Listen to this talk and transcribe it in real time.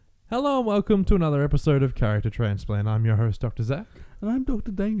Hello and welcome to another episode of Character Transplant. I'm your host, Dr. Zach. And I'm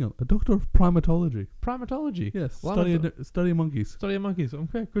Dr. Daniel, a doctor of primatology. Primatology? Yes, Well, study monkeys. Study of monkeys.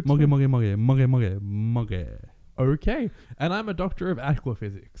 Okay, good. Monkey. Okay, and I'm a doctor of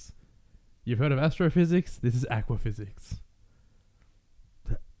aquaphysics. You've heard of astrophysics? This is aquaphysics.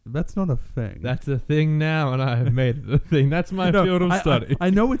 That's not a thing. That's a thing now, and I have made it a thing. That's my field of study. I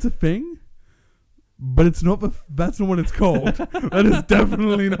know it's a thing, but it's not. That's not what it's called. That is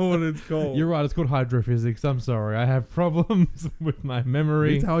definitely not what it's called. You're right. It's called hydrophysics. I'm sorry. I have problems with my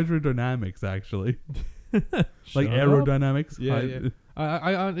memory. It's hydrodynamics, actually. Like Shut aerodynamics. Yeah.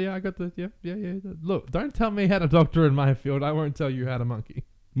 I got the yeah. Look, don't tell me how to doctor in my field. I won't tell you how to monkey.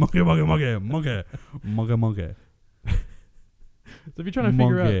 Monkey. So if you're trying to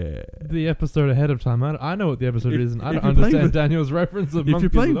figure out the episode ahead of time, I know what the episode is, and I don't you're playing understand Daniel's reference of If monkeys you're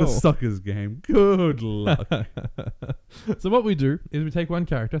playing at the all. suckers game, good luck. So what we do is we take one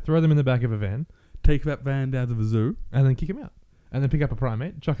character, throw them in the back of a van, Take that van down to the zoo. and then kick him out. And then pick up a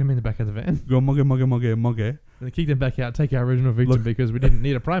primate, chuck him in the back of the van, Go monkey. and then kick them back out, take our original victim Look. because we didn't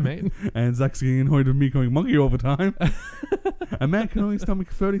need a primate. And Zach's getting annoyed with me going monkey all the time. A man can only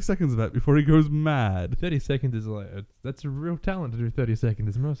stomach 30 seconds of that before he goes mad. 30 seconds is like, that's a real talent to do 30 seconds.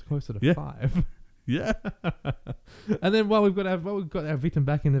 It's most closer to Yeah. 5. Yeah. And then while we've got our victim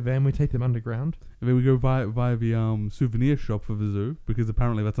back in the van, we take them underground. And then we go via the souvenir shop for the zoo because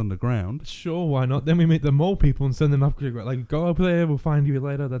apparently that's underground. Sure, why not? Then we meet the mole people and send them up. Like, go up there, we'll find you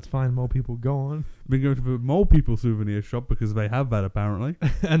later. That's fine, mole people, go on. We go to the mole people souvenir shop because they have that apparently.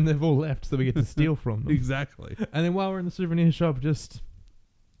 And they've all left, so we get to steal from them. Exactly. And then while we're in the souvenir shop, just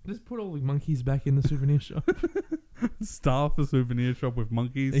put all the monkeys back in the souvenir shop. Staff a souvenir shop with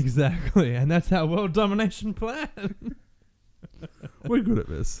monkeys. Exactly, and that's our world domination plan. We're good at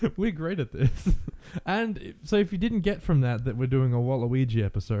this. We're great at this. And so if you didn't get from that we're doing a Waluigi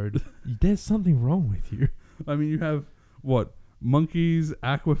episode, there's something wrong with you. I mean, you have, what? Monkeys,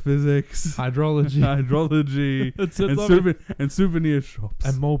 aquaphysics, Hydrology. hydrology, and souvenir shops.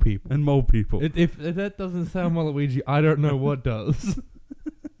 And mole people. And mole people. If that doesn't sound Waluigi, I don't know what does.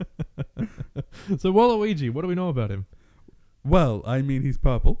 So Waluigi, what do we know about him? Well, I mean, he's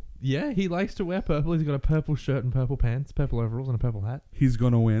purple. Yeah, he likes to wear purple. He's got a purple shirt and purple pants, purple overalls and a purple hat. He's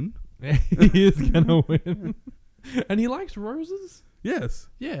gonna win. He is gonna win. And he likes roses? Yes.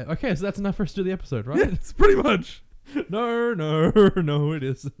 Yeah, okay, so that's enough for us to do the episode, right? Yes, pretty much. No, it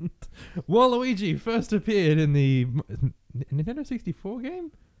isn't. Waluigi first appeared in the Nintendo 64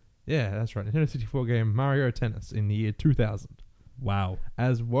 game? Yeah, that's right. Nintendo 64 game Mario Tennis in the year 2000. Wow.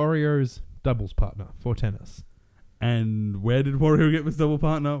 As Wario's doubles partner for tennis. And where did Wario get this double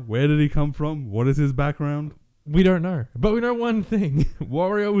partner? Where did he come from? What is his background? We don't know. But we know one thing.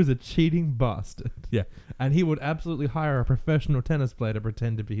 Wario was a cheating bastard. Yeah. And he would absolutely hire a professional tennis player to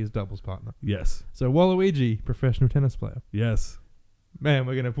pretend to be his doubles partner. Yes. So Waluigi, professional tennis player. Yes. Man,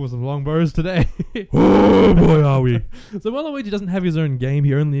 we're going to pull some long bows today. Oh boy, are we. So Waluigi doesn't have his own game.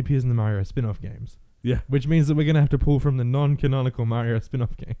 He only appears in the Mario spin-off games. Yeah. Which means that we're going to have to pull from the non-canonical Mario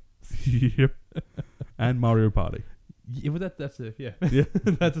spin-off game. Yep. And Mario Party. Yeah, well, that's it. Yeah. Yeah.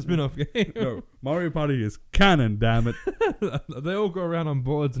 That's a spin-off game. No, Mario Party is canon, damn it. They all go around on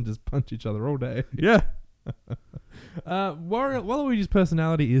boards and just punch each other all day. Yeah. Waluigi's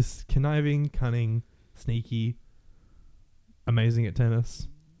personality is conniving, cunning, sneaky, amazing at tennis.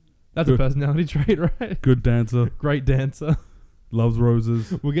 That's a personality trait, right? Good dancer. Great dancer. Loves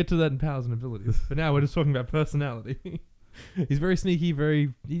roses. We'll get to that in powers and abilities. But now we're just talking about personality. He's very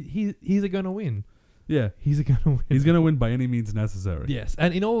sneaky, he's going to win. Yeah. He's going to win. He's going to win by any means necessary. Yes,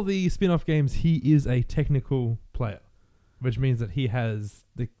 and in all the spin-off games, he is a technical player, which means that he has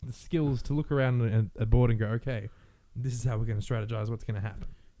the skills to look around a board and go, okay, this is how we're going to strategize what's going to happen.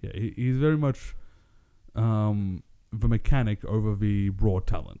 Yeah, he's very much the mechanic over the raw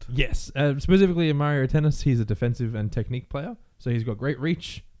talent. Yes, specifically in Mario Tennis, he's a defensive and technique player, so he's got great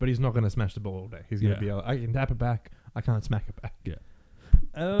reach, but he's not going to smash the ball all day. He's going to be able, I can tap it back, I can't smack it back. Yeah.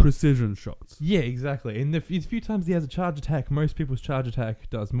 Precision shots. Yeah, exactly. And the few times he has a charge attack, most people's charge attack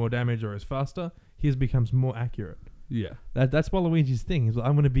does more damage or is faster. His becomes more accurate. Yeah. That's Waluigi's thing. He's like,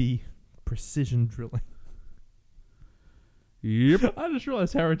 I'm going to be precision drilling. Yep. I just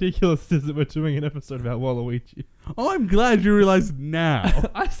realized how ridiculous it is that we're doing an episode about Waluigi. Oh, I'm glad you realized now.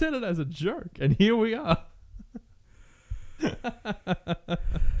 I said it as a joke, and here we are.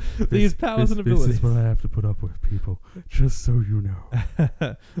 These powers and abilities. This is what I have to put up with, people. Just so you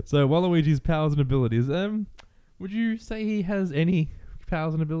know. So Waluigi's powers and abilities. Would you say he has any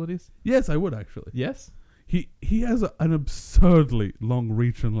powers and abilities? Yes, I would actually. Yes. He has an absurdly long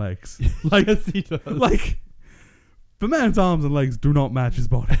reach and legs. Like yes, he does. like The man's arms and legs do not match his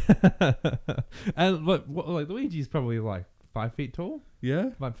body. And like Luigi's probably like 5 feet tall, Yeah?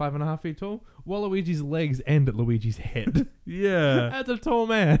 like 5.5 feet tall. Waluigi's legs end at Luigi's head. Yeah. That's a tall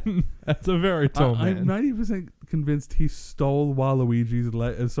man. That's a very tall I'm man. 90% convinced he stole Waluigi's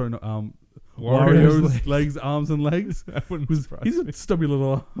Wario's Wario's legs, arms and legs. That wouldn't 'Cause surprise he's me. got stubby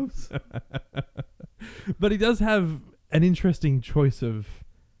little arms. But he does have an interesting choice of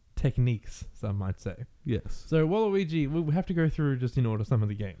techniques, some might say. Yes. So Waluigi, we have to go through just in order some of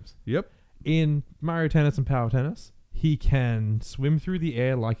the games. Yep. In Mario Tennis and Power Tennis, he can swim through the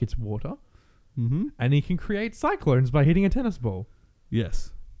air like it's water, Mm-hmm. and he can create cyclones by hitting a tennis ball.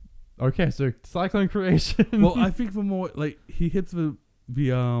 Yes. Okay, so cyclone creation. Well, I think for more like he hits the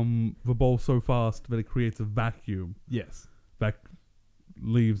ball so fast that it creates a vacuum yes. that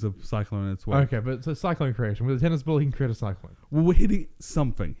leaves a cyclone in its way. Okay, but so cyclone creation with a tennis ball, he can create a cyclone. Well, we're hitting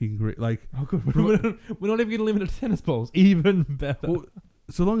something. He can create like Oh, good. We're not even going to limit it to tennis balls. Even better. well,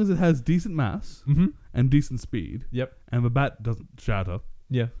 so long as it has decent mass Mm-hmm. and decent speed, Yep. and the bat doesn't shatter,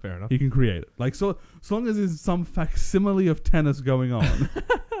 Yeah. Fair enough. he can create it. Like so long as there's some facsimile of tennis going on.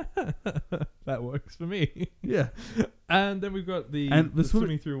 That works for me. Yeah. And then we've got the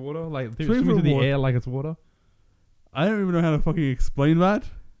swimming through water, like swimming through the air like it's water. I don't even know how to fucking explain that.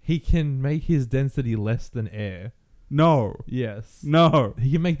 He can make his density less than air. No. Yes. No.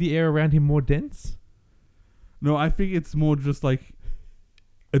 He can make the air around him more dense. No, I think it's more just like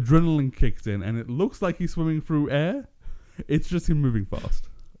adrenaline kicks in and it looks like he's swimming through air. It's just him moving fast.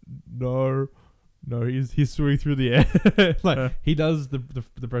 No, he's swimming through the air. Like he does the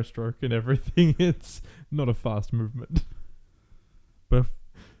breaststroke and everything. It's not a fast movement.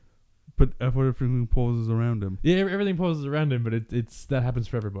 But everything pauses around him. Yeah, everything pauses around him, but it's that happens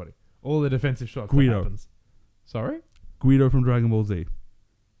for everybody. All the defensive shots. Guido. That happens. Sorry, Guido from Dragon Ball Z.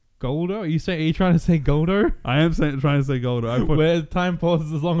 Goldo. Are you trying to say Goldo? I am trying to say Goldo. Where time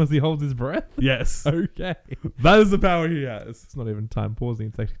pauses as long as he holds his breath. Yes. Okay. That is the power he has. It's not even time pausing.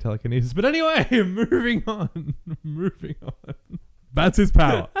 It's actually telekinesis. But anyway, moving on. That's his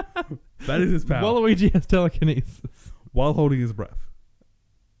power. That is his power. Waluigi has telekinesis. While holding his breath.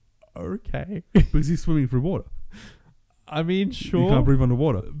 Okay. Because he's swimming through water. I mean, sure. You can't breathe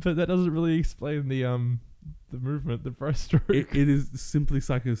underwater. But that doesn't really explain the movement, the breaststroke. It is simply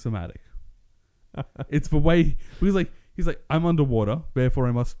psychosomatic. It's the way he's like, I'm underwater, therefore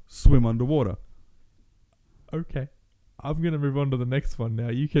I must swim underwater. Okay. I'm gonna move on to the next one now.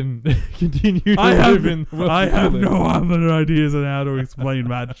 You can continue to I live have in I have no other ideas on how to explain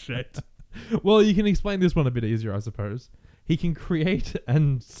that shit. Well, you can explain this one a bit easier, I suppose. He can create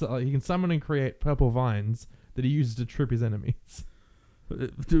and he can summon and create purple vines that he uses to trip his enemies.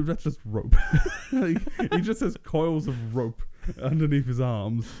 Dude, that's just rope. He just has coils of rope underneath his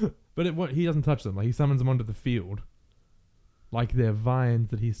arms. But he doesn't touch them. Like he summons them onto the field, like they're vines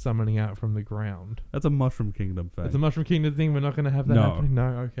that he's summoning out from the ground. That's a Mushroom Kingdom thing. It's a Mushroom Kingdom thing. We're not going to have that No. happening.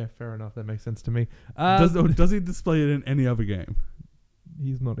 No. Okay, fair enough. That makes sense to me. Does he display it in any other game?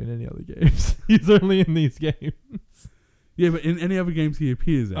 He's not in any other games. He's only in these games. Yeah, but in any other games he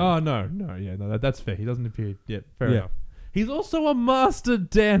appears in. Oh no, that's fair. He doesn't appear. Yeah, fair Yeah. enough. He's also a master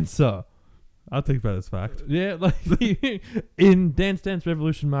dancer. I'll take that as fact. Yeah, like in Dance Dance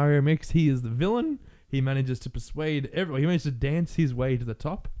Revolution Mario Mix, he is the villain. He manages to persuade everyone. He manages to dance his way to the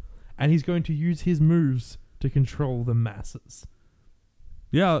top, and he's going to use his moves to control the masses.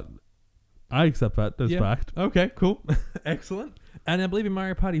 Yeah, I accept that as fact. Okay, cool. Excellent. And I believe in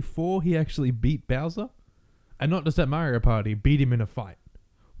Mario Party 4, he actually beat Bowser. And not just at Mario Party, beat him in a fight.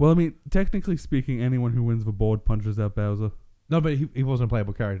 Well, I mean, technically speaking, anyone who wins the board punches out Bowser. No, but he wasn't a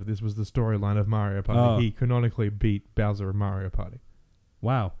playable character. This was the storyline of Mario Party. Oh. He canonically beat Bowser in Mario Party.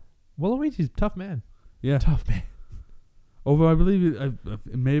 Wow. Waluigi's a tough man. Yeah. Tough man. Although I believe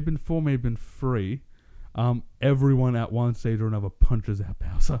it may have been 4, may have been 3. Everyone at one stage or another punches out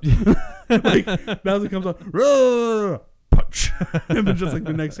Bowser. Like, Bowser comes up, "Roar!" Punch. And then just like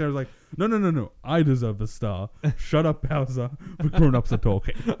the next guy is like, no, I deserve the star. Shut up, Bowser. The grown-ups are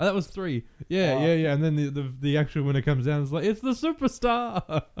talking. That was 3. Yeah. And then the actual winner comes down and is like, it's the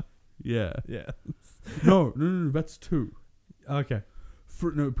superstar. Yeah. Yeah. No, that's 2. Okay.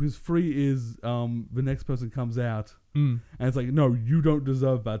 No, because 3 is the next person comes out Mm. and it's like, no, you don't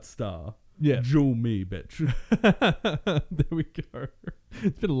deserve that star. Yeah. Jewel me, bitch. There we go.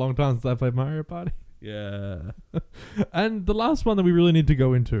 It's been a long time since I played Mario Party. Yeah. And the last one that we really need to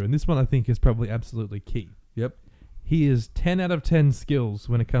go into, and this one I think is probably absolutely key. Yep. He is 10 out of 10 skills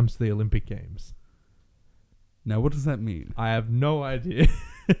when it comes to the Olympic Games. Now, what does that mean? I have no idea.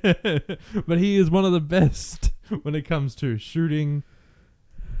 But he is one of the best when it comes to shooting,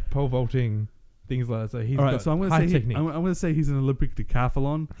 pole vaulting, things like that. So he's All right, got so I'm high going to say technique. I'm going to say he's an Olympic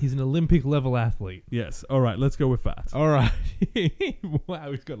decathlon. He's an Olympic level athlete. Yes. All right, let's go with that. All right.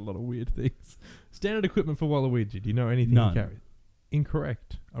 Wow, he's got a lot of weird things. Standard equipment for Waluigi. Do you know anything None. he carries?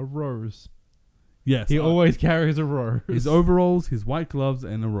 Incorrect. A rose. Yes. He always carries a rose. his overalls, his white gloves,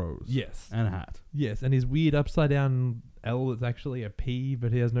 and a rose. Yes. And a hat. Yes, and his weird upside down L is actually a P,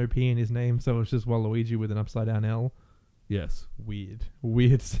 but he has no P in his name, so it's just Waluigi with an upside down L. Yes. Weird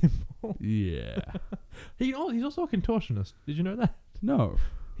symbol. Yeah. He's also a contortionist. Did you know that? No.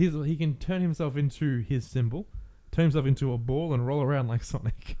 He can turn himself into his symbol, turn himself into a ball, and roll around like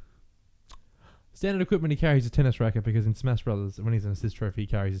Sonic. Standard equipment, he carries a tennis racket because in Smash Brothers, when he's in assist trophy, he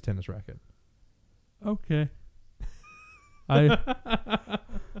carries his tennis racket. Okay. At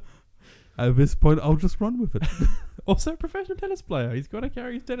this point, I'll just run with it. Also, professional tennis player. He's got to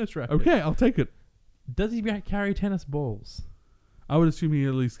carry his tennis racket. Okay, I'll take it. Does he carry tennis balls? I would assume he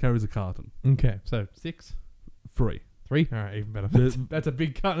at least carries a carton. Okay, so 6, 3. 3. All right, even better. That's a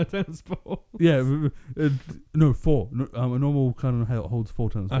big carton of tennis balls. Yeah, no, 4. No, a normal carton holds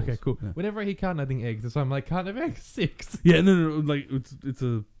 4 tennis balls. Okay, cool. Yeah. Whenever he can't, I think eggs. So I'm like, carton of eggs, 6. Yeah, no, like it's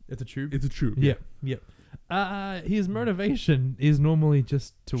a tube. It's a tube. Yeah. His motivation is normally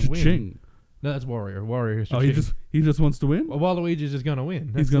just to win. Cha-ching. No, that's Warrior. Warrior is he just wants to win. Well, Waluigi's just gonna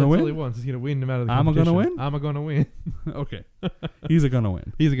win. He's gonna win? That's all he wants. He's gonna win no matter the Am I competition. gonna win? Am I gonna win? Okay, he's gonna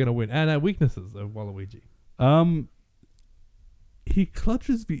win. He's gonna win. And weaknesses of Waluigi. He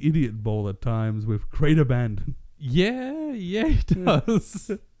clutches the idiot ball at times with great abandon. Yeah, he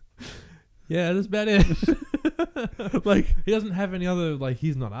does. Yeah, that's about it. Like, he doesn't have any other, like,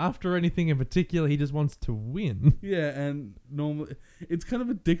 he's not after anything in particular. He just wants to win. yeah, and normally it's kind of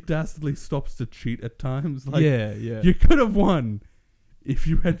a Dick Dastardly stops to cheat at times. Like, yeah. You could have won if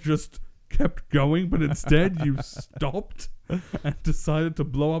you had just kept going, but instead you stopped and decided to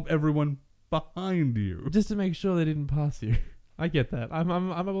blow up everyone behind you. Just to make sure they didn't pass you. I get that. I'm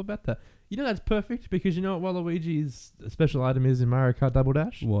all about that. You know that's perfect because you know what Waluigi's special item is in Mario Kart Double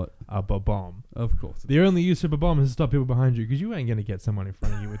Dash? What? A bomb. Of course. The only use of a bomb is to stop people behind you because you ain't gonna get someone in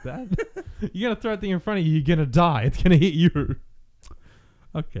front of you with that. You're gonna throw a thing in front of you, you're gonna die. It's gonna hit you.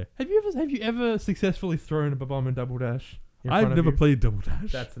 Okay. Have you ever successfully thrown a bomb in Double Dash? I've never played Double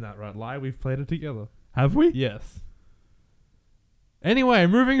Dash. That's not right. Lie. We've played it together. Have we? Yes. Anyway,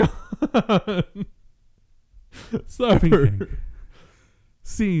 moving on. So. Thinking.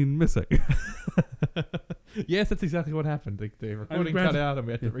 Scene missing. Yes, that's exactly what happened. The recording cut out and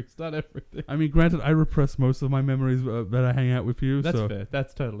we had to restart everything. I mean, granted, I repress most of my memories that I hang out with you. That's so. fair.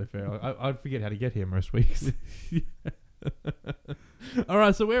 That's totally fair. I'd forget how to get here most weeks. All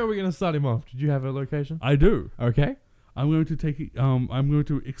right, so where are we going to start him off? Did you have a location? I do. Okay. I'm going to I'm going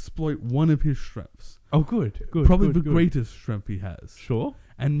to exploit one of his strengths. Oh, good. Probably the greatest strength he has. Sure.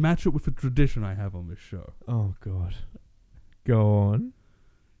 And match it with a tradition I have on this show. Oh, God. Go on.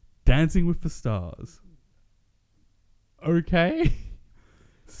 Dancing with the Stars. Okay.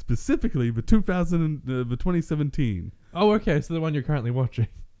 Specifically, the 2017. Oh, okay. So the one you're currently watching.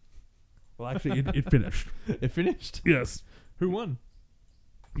 Well, actually, it finished. It finished? Yes. Who won?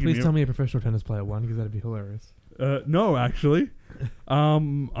 Please tell me a professional tennis player won, because that'd be hilarious. No, actually.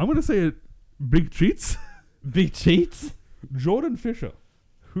 I'm going to say it. Big Cheats. Big Cheats? Jordan Fisher.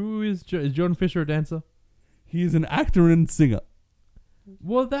 Who is Jordan Fisher a dancer? He is an actor and singer.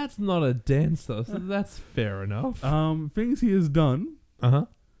 Well, that's not a dancer, so that's fair enough. Things he has done. Uh-huh.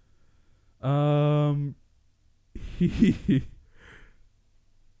 He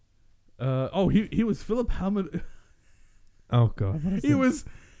was Philip Hamilton. Oh God. He was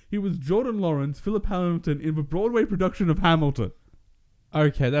Jordan Lawrence, Philip Hamilton in the Broadway production of Hamilton.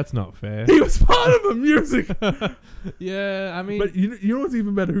 Okay, that's not fair. He was part of the music. Yeah, I mean, But you know what's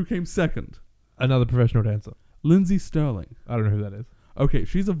even better? Who came second? another professional dancer. Lindsay Sterling. I don't know who that is. Okay,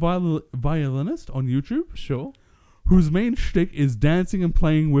 she's a violinist on YouTube Sure. whose main shtick is dancing and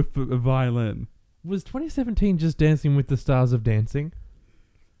playing with a violin. Was 2017 just Dancing with the Stars of Dancing?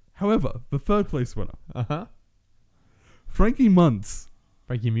 However, the third place winner, Uh-huh. Frankie Muntz.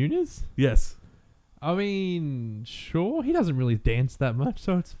 Frankie Muniz? Yes. I mean, sure. He doesn't really dance that much,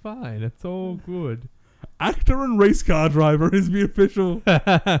 so it's fine. It's all good. Actor and race car driver is the official.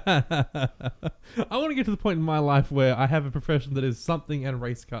 I want to get to the point in my life where I have a profession that is something and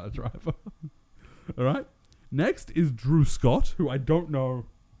race car driver. All right. Next is Drew Scott, who I don't know.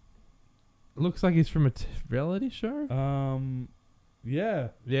 Looks like he's from a reality show. Yeah.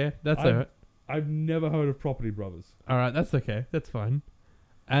 Yeah, that's alright. I've never heard of Property Brothers. Alright, that's okay. That's fine.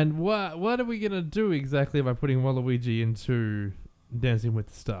 And what are we going to do exactly by putting Waluigi into Dancing with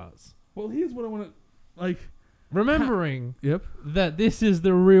the Stars? Well, here's what I want to... Like, Remembering Yep. that this is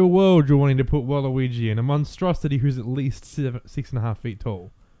the real world you're wanting to put Waluigi in, a monstrosity who's at least 6.5 feet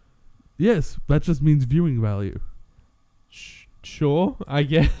tall. Yes, that just means viewing value. Sure, I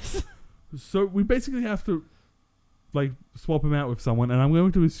guess. So we basically have to, like, swap him out with someone, and I'm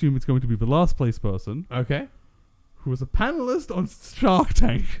going to assume it's going to be the last place person, Okay. who was a panelist on Shark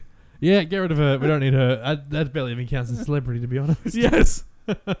Tank. Yeah, get rid of her. We don't need her. That barely even counts as a celebrity, to be honest. Yes.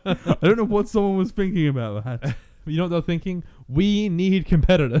 I don't know what someone was thinking about that. You know what they're thinking? We need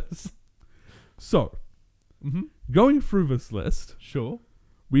competitors. So, Mm-hmm. going through this list, Sure.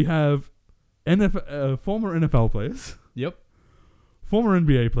 we have former NFL players, Yep. former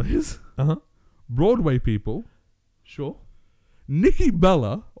NBA players, Uh-huh. Broadway people, Sure. Nikki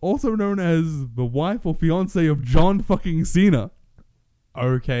Bella, also known as the wife or fiance of John fucking Cena.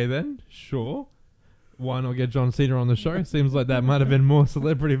 Okay, then. Sure. Why not get John Cena on the show? Seems like that might have been more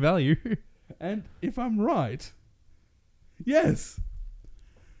celebrity value. And if I'm right, yes,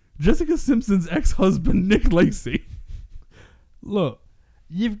 Jessica Simpson's ex-husband Nick Lacey. Look,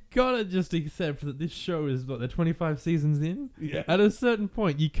 you've got to just accept that this show is, what, they're 25 seasons in? Yeah. At a certain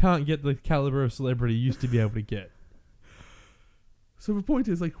point, you can't get the caliber of celebrity you used to be able to get. So the point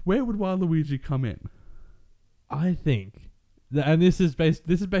is, like, where would Waluigi come in? I think, and this is based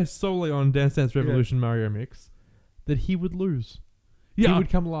solely on Dance Dance Revolution Mario Mix, that he would lose. Yeah, He would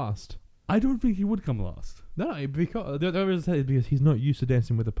come last. I don't think he would come last. No, because the other reason is because he's not used to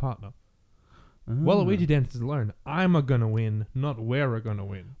dancing with a partner. Waluigi dances alone. I'm a gonna win, not we're a gonna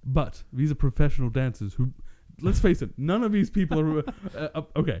win. But these are professional dancers who, let's face it, none of these people are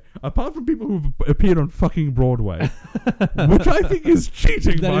okay. Apart from people who've appeared on fucking Broadway, which I think is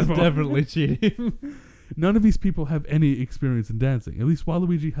cheating. That by is far. definitely cheating. None of these people have any experience in dancing. At least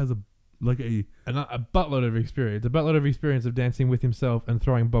Waluigi has a buttload of experience. A buttload of experience of dancing with himself and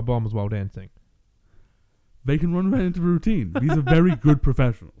throwing bombs while dancing. They can run right into the routine. These are very good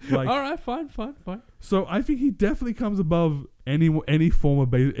professionals. Like, All right, fine. so I think he definitely comes above any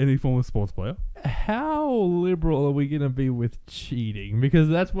former sports player. How liberal are we gonna be with cheating? Because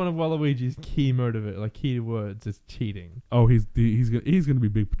that's one of Waluigi's key key words is cheating. Oh, he's gonna be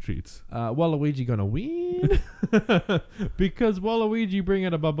big for cheats. Waluigi gonna win because Waluigi bring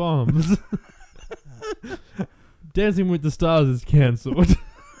out a bombs. Dancing with the Stars is cancelled.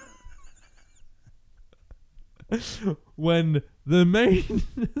 When the main,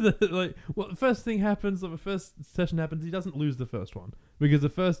 the first thing happens, or the first session happens, he doesn't lose the first one because the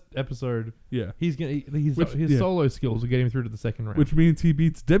first episode, Yeah, his solo skills will get him through to the second round. which means he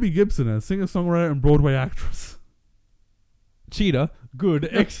beats Debbie Gibson, a singer-songwriter and Broadway actress. Cheetah, good,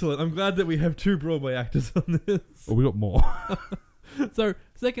 excellent. I'm glad that we have 2 Broadway actors on this. Oh, we got more. So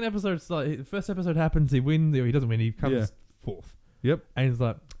second episode, the first episode happens, he wins. He doesn't win. He comes 4th. Yep. And he's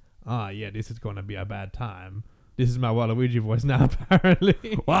like, yeah, this is gonna be a bad time. This is my Waluigi voice now, apparently.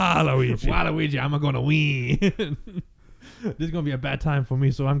 Waluigi, I'm gonna win. This is gonna be a bad time for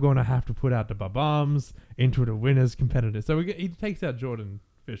me, so I'm gonna have to put out the bombs into the winners competitor. So he takes out Jordan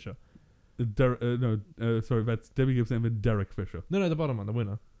Fisher. Sorry, that's Debbie Gibson and then Derek Fisher. No, the bottom one, the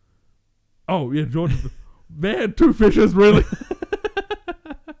winner. Oh, yeah, Jordan. They had 2 Fishers, really?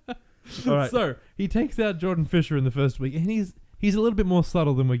 All right. So he takes out Jordan Fisher in the first week, and he's a little bit more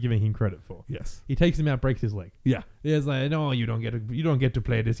subtle than we're giving him credit for. Yes. He takes him out, breaks his leg. Yeah. He's like, no, you don't get to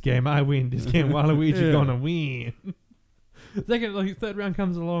play this game. I win this game. Waluigi gonna win. Third round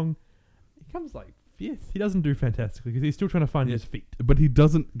comes along. He comes like 5th. He doesn't do fantastically because he's still trying to find his feet. But he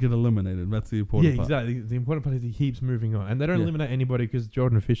doesn't get eliminated. That's the important part. Exactly. The important part is he keeps moving on, and they don't eliminate anybody because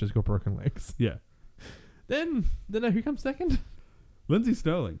Jordan Fisher's got broken legs. Yeah. Then who comes second? Lindsay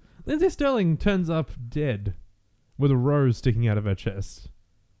Sterling. Lindsay Sterling turns up dead, with a rose sticking out of her chest.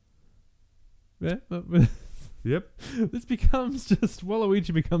 Yeah. Yep. This becomes just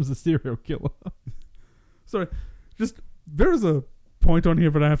Waluigi becomes a serial killer. Sorry. There is a point on here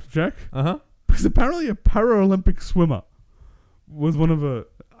that I have to check. Uh-huh. Because apparently a Paralympic swimmer was one of the...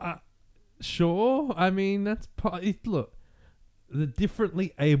 Sure. I mean, that's look, the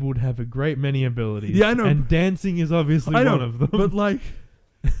differently abled have a great many abilities. Yeah, I know. And dancing is obviously one of them. But like...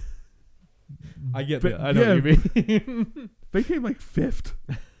 I get that. I know what you mean. They came like 5th.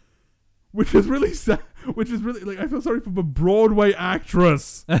 Which is really sad. Which is really... Like, I feel sorry for the Broadway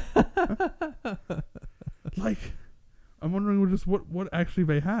actress. Like, I'm wondering just what actually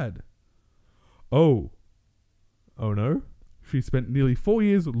they had. Oh no. She spent nearly 4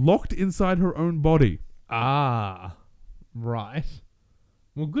 years locked inside her own body. Ah, right.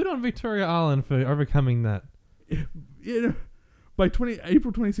 Well, good on Victoria Island for overcoming that. By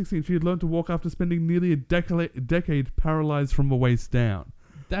April 2016, she had learned to walk after spending nearly a decade paralyzed from the waist down.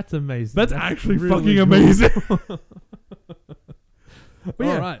 That's amazing. That's actually really fucking cool. amazing. But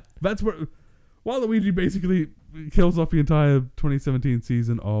yeah, Alright. that's where Waluigi basically kills off the entire 2017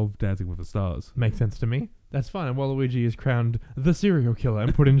 season of Dancing with the Stars. Makes sense to me. That's fine. And Waluigi is crowned the serial killer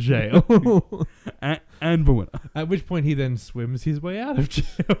and put in jail. And the winner. At which point he then swims his way out of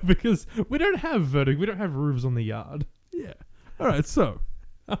jail because we don't have verdict. We don't have roofs on the yard. Yeah. All right. So.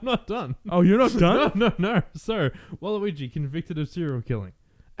 I'm not done. Oh, you're not done? No. So Waluigi convicted of serial killing,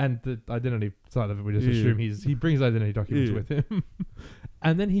 and the identity side of it, we just assume he brings identity documents with him,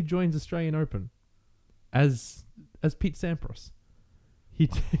 and then he joins Australian Open as Pete Sampras. He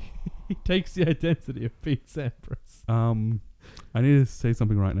takes the identity of Pete Sampras. I need to say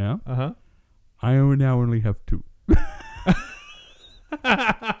something right now. I now only have 2.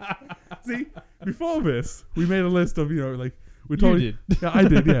 See, before this, we made a list of, like, we told you did. Yeah, I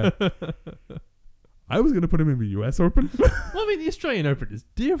did, yeah. I was going to put him in the US Open. Well, I mean, the Australian Open is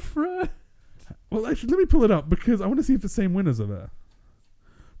different. Well, actually, let me pull it up because I want to see if the same winners are there.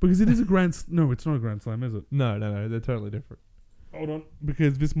 Because it is a no, it's not a Grand Slam, is it? No, they're totally different. Hold on,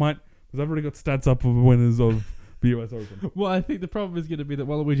 because I've already got stats up for the winners of the US Open. Well, I think the problem is going to be that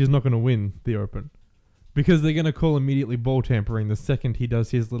Waluigi's not going to win the Open. Because they're going to call immediately ball tampering the second he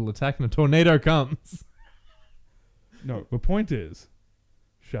does his little attack and a tornado comes. No, the point is,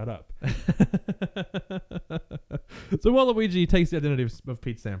 shut up. So Waluigi takes the identity of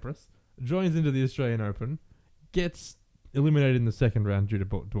Pete Sampras, joins into the Australian Open, gets eliminated in the second round due to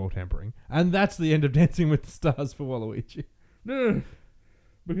ball tampering, and that's the end of Dancing with the Stars for Waluigi. No.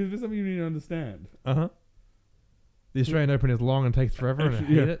 Because there's something you need to understand. The Australian Open is long and takes forever, and I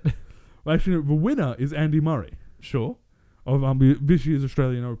hate it. Well, actually, the winner is Andy Murray. Sure. Of this year's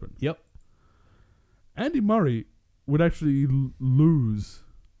Australian Open. Yep. Andy Murray would actually lose.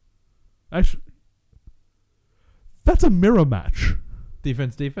 Actually, that's a mirror match.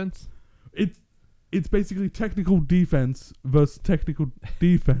 Defense. It's basically technical defense versus technical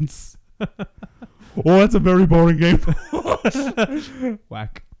defense. Oh, that's a very boring game.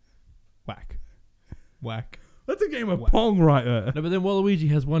 Whack. That's a game of Pong right there. No, but then Waluigi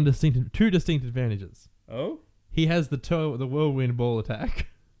has two distinct advantages. Oh? He has the whirlwind ball attack,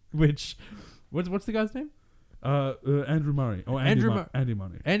 which what's the guy's name? Andrew Murray. Oh, Andy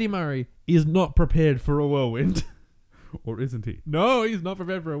Murray. Andy Murray is not prepared for a whirlwind. Or isn't he? No, he's not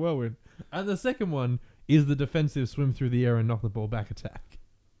prepared for a whirlwind. And the second one is the defensive swim through the air and knock the ball back attack.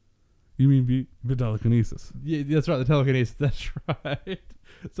 You mean the telekinesis? Yeah, that's right, the telekinesis. That's right.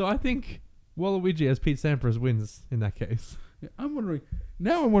 So I think Waluigi as Pete Sampras wins in that case. Yeah, I'm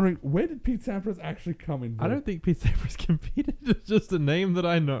wondering, where did Pete Sampras actually come in? I don't think Pete Sampras competed. It's just a name that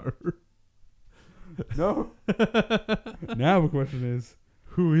I know. No. Now the question is,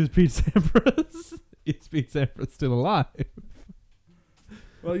 who is Pete Sampras? Is Pete Sampras still alive?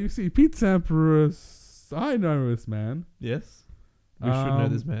 Well, you see, Pete Sampras, I know this man. Yes. We should know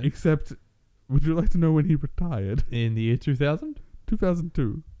this man. Except, would you like to know when he retired? In the year 2000?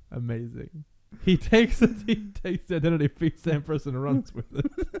 2002. Amazing. He takes the identity of Pete Sampras and runs with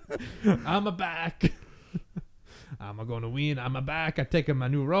it. I'm a back. I'm going to win. I'm a back. I take my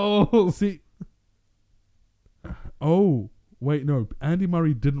new role. See. Oh, wait, no. Andy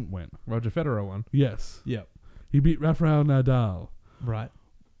Murray didn't win. Roger Federer won. Yes. Yep. He beat Rafael Nadal. Right.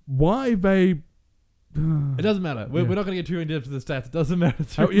 Why they... It doesn't matter. We're not going to get too into the stats. It doesn't matter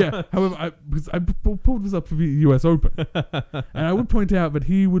too much. However, I pulled this up for the US Open. And I would point out that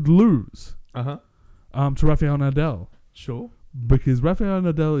he would lose to Rafael Nadal. Sure. Because Rafael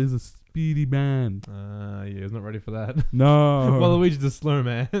Nadal is a speedy man. Yeah, he's not ready for that. No. Waluigi's a slow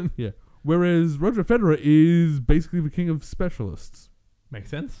man. Yeah. Whereas Roger Federer is basically the king of specialists. Makes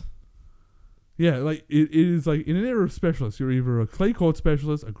sense. Yeah, like it is like in an era of specialists, you're either a clay court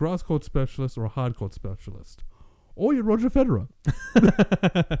specialist, a grass court specialist, or a hard court specialist. Or you're Roger Federer.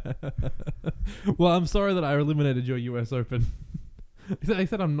 Well, I'm sorry that I eliminated your US Open. I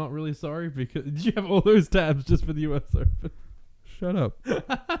said I'm not really sorry because did you have all those tabs just for the US Open? Shut up.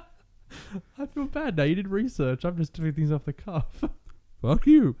 I feel bad now. You did research. I'm just doing things off the cuff. Fuck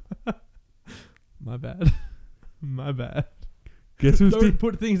you. My bad. My bad. Guess who's Don't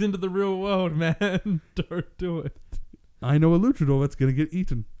put things into the real world, man. Don't do it. I know a luchador that's gonna get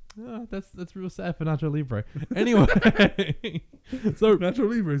eaten. Oh, that's real sad for Nacho Libre. Anyway, so Nacho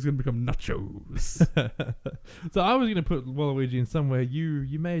Libre is gonna become nachos. So I was gonna put Waluigi in somewhere you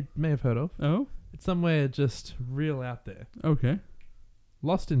may have heard of. Oh, it's somewhere just real out there. Okay.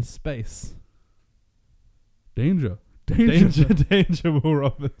 Lost in space. Danger, Will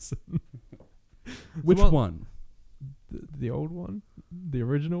Robinson. Which one? The old one? The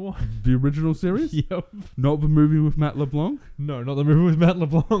original one? The original series? Yep. Not the movie with Matt LeBlanc? No, not the movie with Matt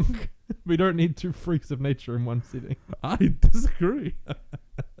LeBlanc. We don't need two freaks of nature in one sitting. I disagree.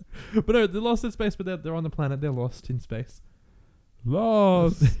 But no, they're lost in space, but they're on the planet. They're lost in space.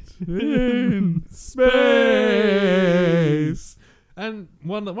 Lost in space. And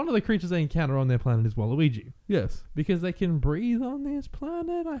one of the creatures they encounter on their planet is Waluigi. Yes. Because they can breathe on this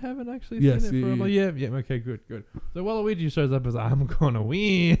planet. I haven't actually Yes, seen it for a yeah. long. Yeah, okay, good. So Waluigi shows up as, I'm gonna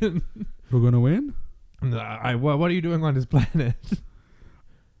win. We're going to win? What are you doing on this planet?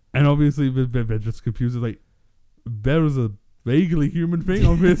 And obviously they're just confused. Like, there is a vaguely human thing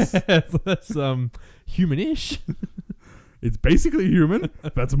on this. That's human-ish. It's basically human.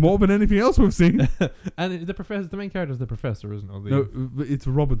 That's more than anything else we've seen. And the main character is the professor, isn't it? No, it's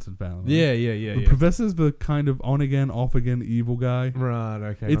Robinson family. Yeah. The professor's the kind of on again, off again evil guy. Right,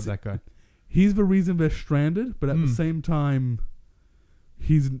 okay, It's- not that guy. He's the reason they're stranded, but at the same time,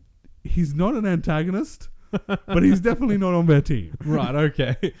 he's not an antagonist, but he's definitely not on their team. Right,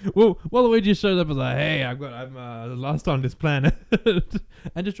 okay. Well, Waluigi shows up as like, hey, I'm lost on this planet,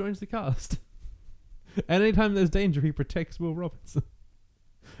 and just joins the cast. And anytime there's danger, he protects Will Robinson.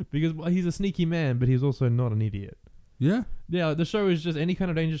 Because he's a sneaky man, but he's also not an idiot. Yeah. Yeah, the show is just any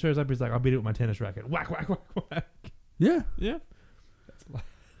kind of danger shows up, he's like, I'll beat it with my tennis racket. Whack, whack, whack, whack. Yeah. Yeah. That's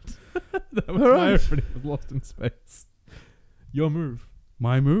that was my opening of Lost in Space. Your move.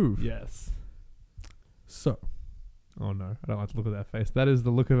 My move. Yes. So, Oh no, I don't like to look at that face. That is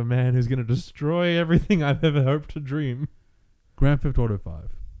the look of a man who's going to destroy everything I've ever hoped to dream. Grand Theft Auto 5.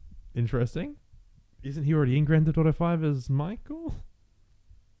 Interesting. Isn't he already in Grand Theft Auto 5 as Michael?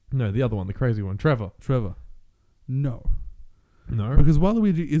 No, the other one, the crazy one, Trevor. No. No. Because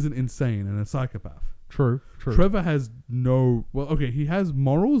Waluigi isn't insane and a psychopath. True. Trevor has no... Well, okay, he has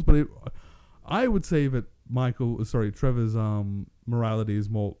morals, but I would say that Trevor's morality is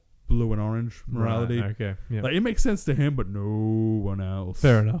more blue and orange morality. Right, okay. Yeah. Like, it makes sense to him, but no one else.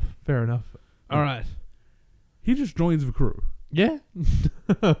 Fair enough. All right. He just joins the crew. Yeah.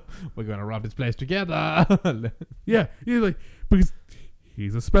 We're going to rob this place together. Yeah, he's like... Because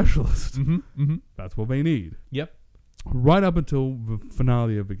he's a specialist. Mm-hmm. That's what they need. Yep. Right up until the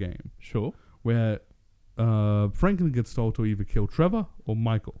finale of the game, Sure. where Franklin gets told to either kill Trevor or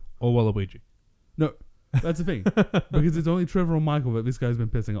Michael. Or Waluigi. No, that's the thing. Because it's only Trevor or Michael that this guy's been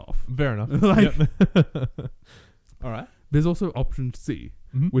pissing off. Fair enough. Like- All right. There's also option C,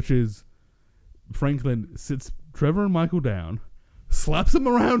 Mm-hmm. which is Franklin sits Trevor and Michael down, slaps them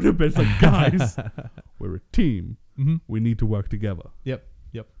around a bit, like, guys, we're a team. Mm-hmm. We need to work together. Yep.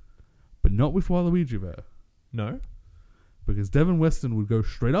 But not with Waluigi there. No. Because Devin Weston would go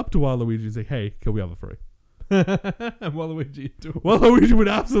straight up to Waluigi and say, hey, kill the other three. And Waluigi do it. Waluigi would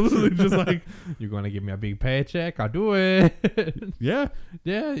absolutely just like, You're going to give me a big paycheck? I'll do it. yeah,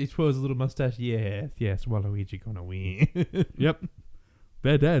 Yeah, he twirls his little mustache. Yes, Waluigi gonna win. yep,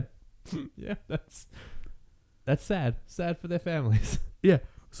 they're dead. Yeah, that's sad. Sad for their families. Yeah.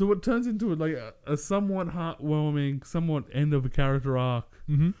 So it turns into like a somewhat heartwarming, somewhat end of a character arc.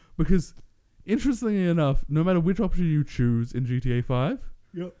 Mm-hmm. Because, interestingly enough, no matter which option you choose in GTA 5,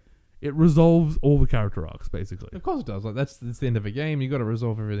 Yep. it resolves all the character arcs, basically. Of course it does. Like that's the end of a game. You got to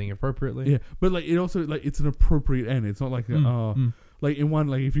resolve everything appropriately. Yeah, but like it also like it's an appropriate end. It's not like like in one,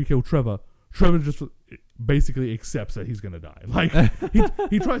 like if you kill Trevor just basically accepts that he's gonna die. Like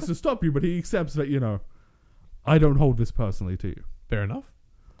he tries to stop you, but he accepts that I don't hold this personally to you. Fair enough.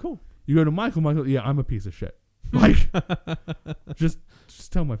 Cool. You go to Michael, yeah, I'm a piece of shit. Like just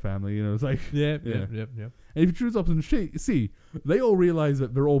tell my family, it's like Yep. And if you choose option C, they all realize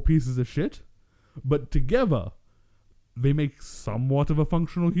that they're all pieces of shit, but together they make somewhat of a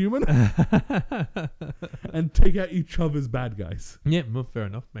functional human and take out each other's bad guys. Yeah, well, fair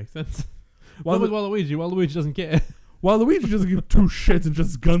enough. Makes sense. With Waluigi doesn't care. Waluigi doesn't give two shits and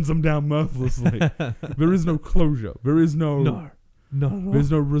just guns them down mercilessly. There is no closure. There is no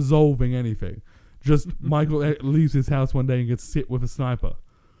there's no resolving anything. Just Michael leaves his house one day and gets hit with a sniper.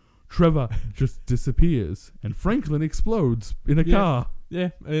 Trevor just disappears, and Franklin explodes in a car. Yeah,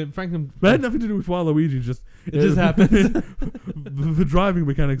 Franklin. That had nothing to do with Waluigi. It just happens. The driving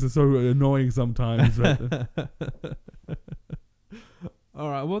mechanics are so annoying sometimes. All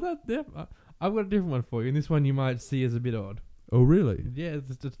right. Well, I've got a different one for you, and this one you might see as a bit odd. Oh, really? Yeah,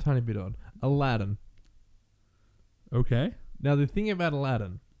 it's just a tiny bit odd. Aladdin. Okay. Now the thing about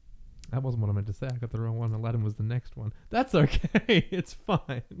Aladdin. That wasn't what I meant to say. I got the wrong one. Aladdin was the next one. That's okay. It's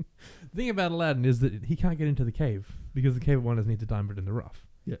fine. The thing about Aladdin is that he can't get into the cave because the cave wonders need to diamond in the rough.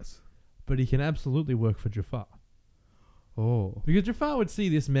 Yes. But he can absolutely work for Jafar. Oh. Because Jafar would see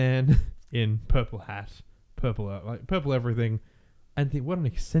this man in purple hat, purple everything, and think, what an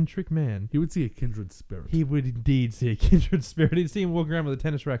eccentric man. He would see a kindred spirit. He would indeed see a kindred spirit. He'd see him walk around with a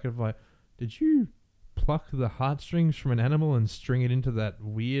tennis racket of like, did you pluck the heartstrings from an animal and string it into that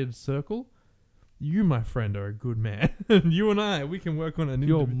weird circle? You, my friend, are a good man. And you and I, we can work on an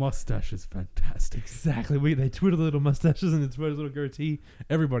Your mustache is fantastic. Exactly. They twiddle little mustaches and they twiddle little goatee.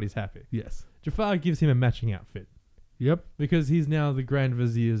 Everybody's happy. Yes. Jafar gives him a matching outfit Yep. because he's now the Grand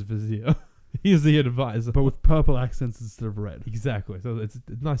Vizier's vizier. He's the advisor. But with purple accents instead of red. Exactly. So it's a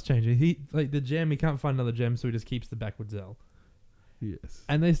nice change. He like the gem. He can't find another gem, so he just keeps the backwards L. Yes.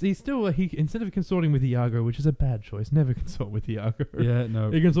 And he still instead of consorting with Iago, which is a bad choice, never consort with Iago. Yeah,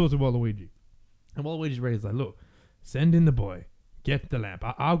 no. He consorts with Waluigi. And Waluigi's ready. He's like, look, send in the boy. Get the lamp.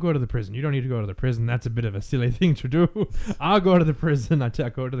 I'll go to the prison. You don't need to go to the prison. That's a bit of a silly thing to do. I'll go to the prison. I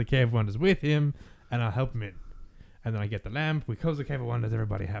go to the Cave of Wonders with him, and I'll help him in. And then I get the lamp. We close the Cave of Wonders.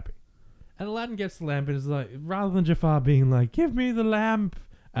 Everybody happy. And Aladdin gets the lamp and is like, rather than Jafar being like, give me the lamp,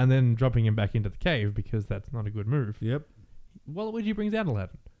 and then dropping him back into the cave because that's not a good move. Yep. Waluigi brings out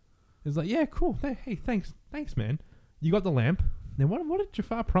Aladdin. He's like, yeah, cool. Hey, thanks, man. You got the lamp. Then what did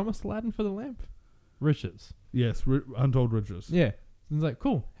Jafar promise Aladdin for the lamp? Riches. Yes, untold riches. Yeah. He's like,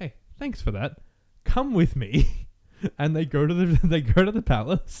 cool. Hey, thanks for that. Come with me. And they go to the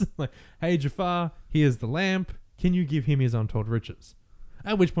palace. Like, hey, Jafar, here's the lamp. Can you give him his untold riches?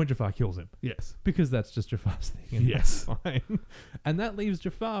 At which point Jafar kills him. Yes. Because that's just Jafar's thing. And Yes. that's fine. And that leaves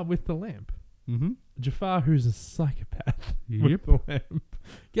Jafar with the lamp. Mm-hmm. Jafar, who's a psychopath Yep. with the lamp,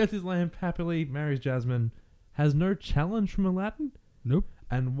 gets his lamp happily, marries Jasmine, has no challenge from Aladdin, Nope.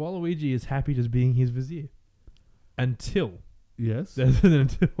 and Waluigi is happy just being his vizier. Until Yes.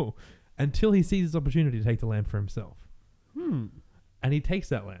 until he sees his opportunity to take the lamp for himself. And he takes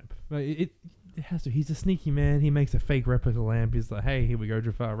that lamp. Like, it has to. He's a sneaky man. He makes a fake replica lamp. He's like, hey, here we go,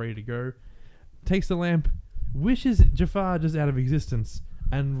 Jafar, ready to go. Takes the lamp, wishes Jafar just out of existence,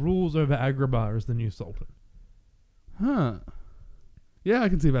 and rules over Agrabah as the new sultan. Huh. Yeah, I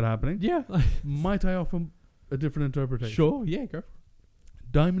can see that happening. Yeah. Might I offer a different interpretation? Sure, yeah, go.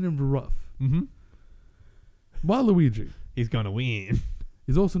 Diamond in the rough. Mm-hmm. Waluigi He's going to win.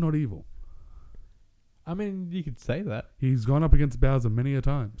 is also not evil. I mean, you could say that. He's gone up against Bowser many a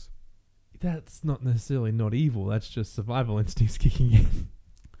times. That's not necessarily not evil. That's just survival instincts kicking in.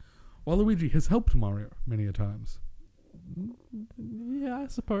 Waluigi has helped Mario many a times. Yeah, I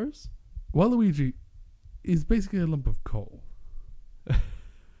suppose. Waluigi is basically a lump of coal.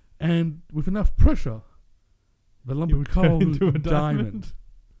 And with enough pressure, the lump of coal turn into a diamond.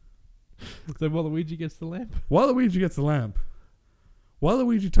 So Waluigi gets the lamp. Waluigi gets the lamp.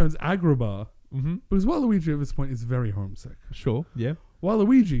 Waluigi turns Agrabah, Mm-hmm. because Waluigi at this point is very homesick. Sure, yeah.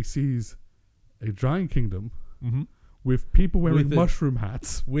 Waluigi sees a giant kingdom Mm-hmm. with people wearing With a- mushroom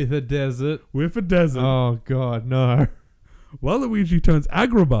hats, With a desert. with a desert. Oh, God, no. Waluigi turns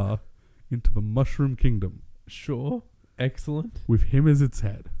Agrabah into the mushroom kingdom, Sure. Excellent. with him as its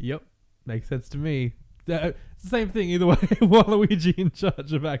head. Yep. Makes sense to me. It's the same thing either way. Waluigi in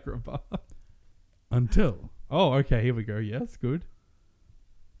charge of Agrabah. Until, Oh, okay. Here we go. Yes, good.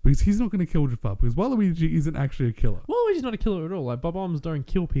 because he's not going to kill Jafar, because Waluigi isn't actually a killer. Waluigi's not a killer at all. Like, bob-ombs don't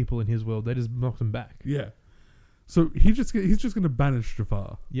kill people in his world. They just knock them back. Yeah. So he's just going to banish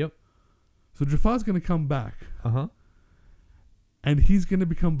Jafar. Yep. So Jafar's going to come back, Uh-huh. and he's going to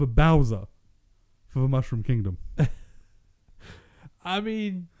become the Bowser for the Mushroom Kingdom. I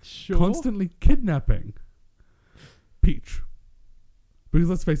mean, sure. Constantly kidnapping Peach. Because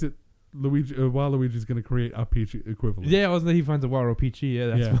let's face it, Waluigi's going to create a Peach equivalent. Yeah, wasn't it? He finds a Wario Peachy. Yeah,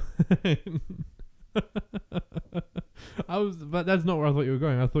 that's fine. But that's not where I thought you were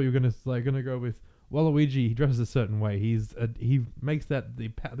going. I thought you were gonna go with Waluigi. He dresses a certain way. He makes that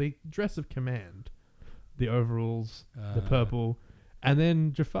the dress of command, the overalls, the purple, and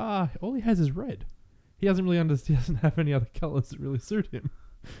then Jafar. All he has is red. He doesn't really He doesn't have any other colors that really suit him.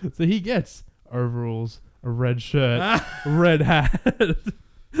 So he gets overalls, a red shirt, red hat.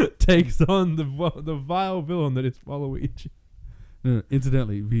 Takes on the vile villain that is Waluigi. No,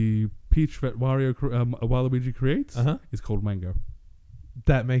 incidentally, the Peach that Waluigi creates Uh-huh. is called Mango.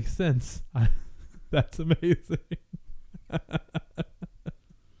 That makes sense. That's amazing.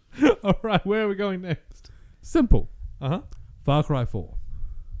 All right, where are we going next? Simple. Uh-huh. Far Cry 4.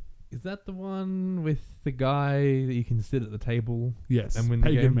 Is that the one with the guy that you can sit at the table Yes. and win the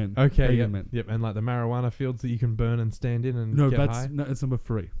Pagan game? Men. Okay, Pagan yep, Men. yep, and like the marijuana fields that you can burn and stand in and No, get high? it's number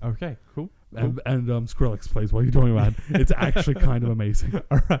 3. Okay, cool. And Skrillex plays while you're doing that. It's actually kind of amazing.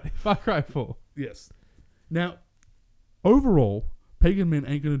 All right, Far Cry 4. Yes. Now, overall, Pagan Men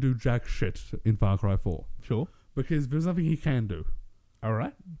ain't going to do jack shit in Far Cry 4. Sure. Because there's nothing he can do. All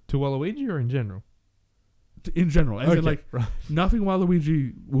right. To Waluigi or in general? In general. As in, Okay, like, right. nothing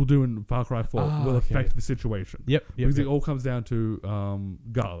Waluigi will do in Far Cry 4 will okay. affect the situation. Yep. Because it all comes down to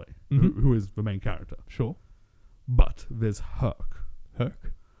Garley, Mhm. who is the main character. Sure. But there's Herc.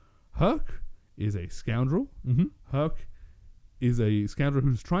 Herc. Herc is a scoundrel. Mm-hmm. Herc is a scoundrel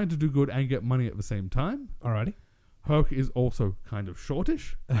who's trying to do good and get money at the same time. Alrighty. Herc is also kind of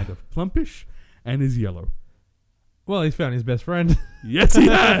shortish, kind of plumpish, and is yellow. Well, he's found his best friend. Yes, he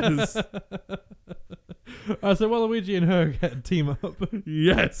has! So Waluigi and Herc team up.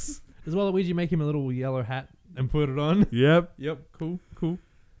 Yes! Does Waluigi make him a little yellow hat and put it on? Yep. Yep. Cool.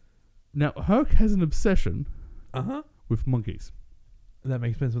 Now, Herc has an obsession Uh-huh. with monkeys. That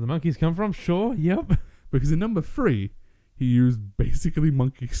makes sense where the monkeys come from. Sure. Yep. Because in number 3, he used basically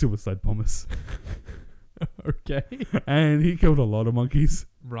monkey suicide bombers. Okay. And he killed a lot of monkeys.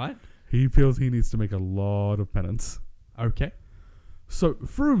 Right. He feels he needs to make a lot of penance. Okay. So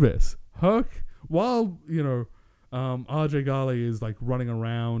through this, Herc, while, RJ Garley is like running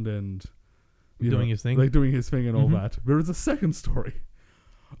around and Doing his thing. Like doing his thing and all Mhm. that, there is a second story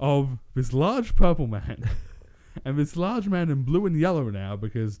of this large purple man and this large man in blue and yellow now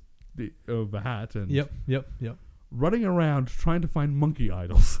because of the hat and Yep. running around trying to find monkey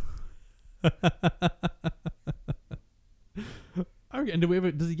idols. Okay, and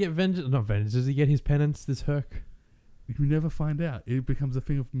does he get vengeance? Not vengeance. Does he get his penance, this Herc? You never find out. It becomes a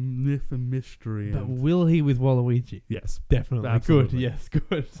thing of myth and mystery. But And will he with Waluigi? yes. Definitely. Absolutely. Good. Yes,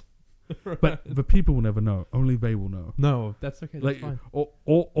 good. But the people will never know. Only they will know. No, that's okay. That's Like fine.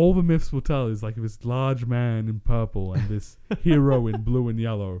 all the myths will tell is like this large man in purple and this hero in blue and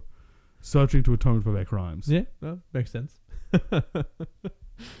yellow searching to atone for their crimes. Yeah, no, makes sense. All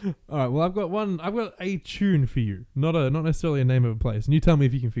right. Well, I've got a tune for you, not necessarily a name of a place, and you tell me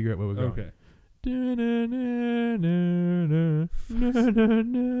if you can figure out where we're going. Okay. Why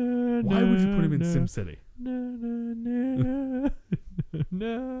Why would you put him in SimCity?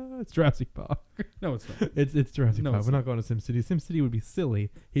 No, it's Jurassic Park. No, it's not. It's Jurassic No, Park. it's We're not going to SimCity. SimCity would be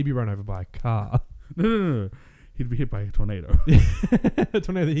silly. He'd be run over by a car. No. He'd be hit by a tornado. A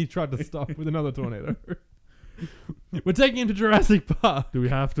tornado he tried to stop with another tornado. We're taking him to Jurassic Park. Do we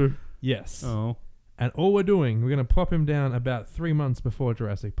have to? Yes. Oh. And all we're doing, we're going to plop him down about 3 months before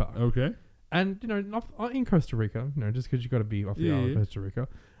Jurassic Park. Okay. And, in Costa Rica, just because you've got to be off the island of Costa Rica.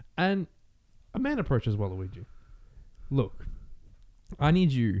 And a man approaches Waluigi. Look, I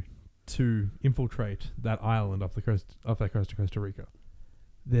need you to infiltrate that island off that coast of Costa Rica.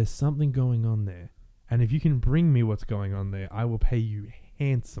 There's something going on there. And if you can bring me what's going on there, I will pay you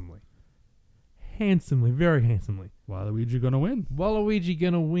handsomely. Handsomely, very handsomely. Waluigi gonna win. Waluigi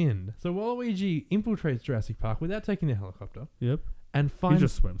gonna win. So Waluigi infiltrates Jurassic Park without taking the helicopter. Yep. And He finds...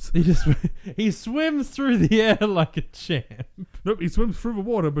 just swims. He swims through the air like a champ. Nope, he swims through the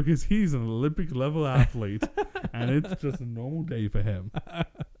water because he's an Olympic level athlete and it's just a normal day for him.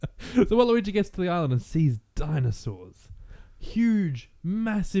 So Waluigi gets to the island and sees dinosaurs. Huge,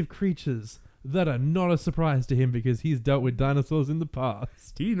 massive creatures that are not a surprise to him because he's dealt with dinosaurs in the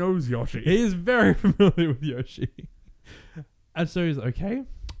past. He knows Yoshi. He is very familiar with Yoshi. And so he's like, okay,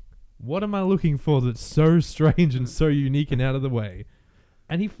 what am I looking for that's so strange and so unique and out of the way?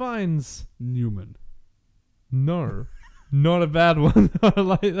 And he finds... Newman. No, not a bad one. I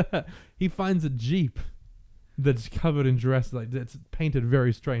like that. He finds a Jeep that's covered in Jurassic, like that's painted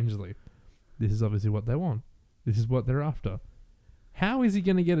very strangely. This is obviously what they want. This is what they're after. How is he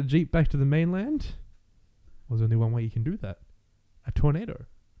going to get a Jeep back to the mainland? Well, there's only one way you can do that. A tornado.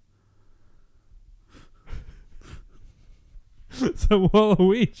 So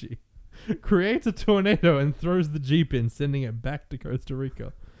Waluigi creates a tornado and throws the Jeep in, sending it back to Costa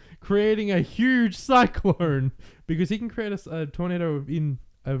Rica, creating a huge cyclone because he can create a tornado in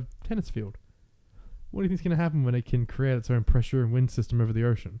a tennis field. What do you think is going to happen when it can create its own pressure and wind system over the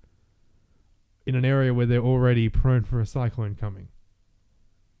ocean in an area where they're already prone for a cyclone coming?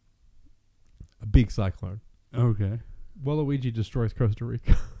 A big cyclone. Okay. Waluigi destroys Costa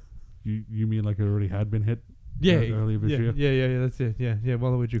Rica. You mean like it already had been hit? Yeah, Earlier this year? Yeah, that's it. Yeah,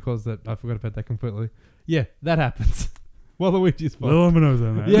 Waluigi caused that. I forgot about that completely. Yeah, that happens. Waluigi's fault. Little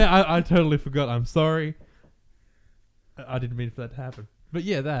Minoza, man. Yeah, I totally forgot. I'm sorry. I didn't mean for that to happen. But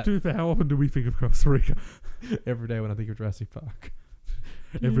yeah, that. To be fair, how often do we think of Costa Rica? Every day when I think of Jurassic Park.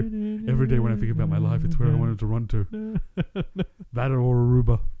 Every day when I think about my life, it's where I wanted to run to. That or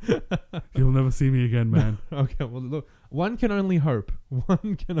Aruba. You'll never see me again, man. Okay, well, look. One can only hope.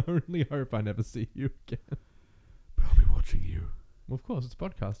 One can only hope I never see you again. But I'll be watching you. Well, of course, it's a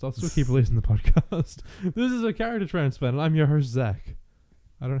podcast. I'll still keep releasing the podcast. This is a character transplant, and I'm your host, Zach.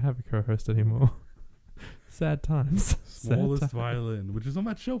 I don't have a co-host anymore. Sad times. Smallest violin, which is on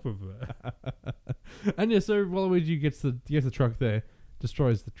that shelf over there. And yeah, so Waluigi gets the truck there,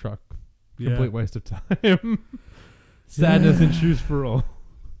 destroys the truck. Yeah. Complete waste of time. Sadness ensues for all.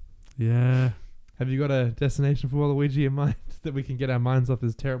 Yeah. Have you got a destination for Waluigi in mind that we can get our minds off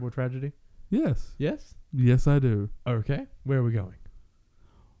this terrible tragedy? Yes. Yes? Yes, I do. Okay. Where are we going?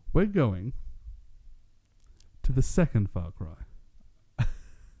 We're going to the second Far Cry.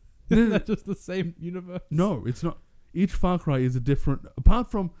 Isn't that just the same universe? No, it's not. Each Far Cry is a different.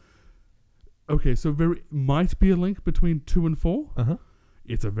 Apart from. Okay, so there might be a link between 2 and 4. Uh-huh.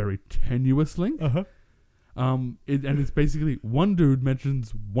 It's a very tenuous link. Uh-huh. And it's basically one dude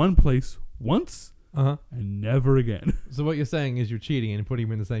mentions one place once Uh-huh. and never again. So what you're saying is you're cheating and putting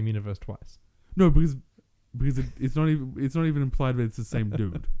him in the same universe twice. No, because it's not even implied that it's the same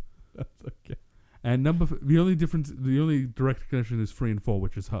dude. That's okay. And the only direct connection is 3 and 4,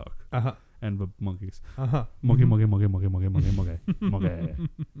 which is Herc Uh-huh. and the monkeys. Uh-huh. Monkey. Where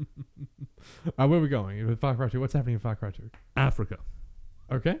are we going? With Far Cry 2, what's happening in Far Cry 2? Africa.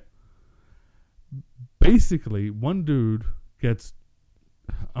 Okay. Basically, one dude gets,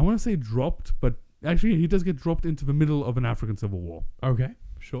 I want to say dropped, but actually he does get dropped into the middle of an African civil war. Okay.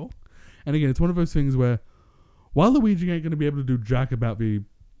 Sure. And again, it's one of those things where Waluigi ain't going to be able to do jack about the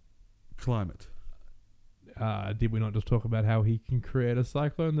climate. Did we not just talk about how he can create a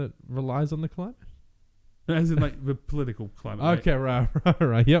cyclone that relies on the climate? As in, like, the political climate. Okay, right.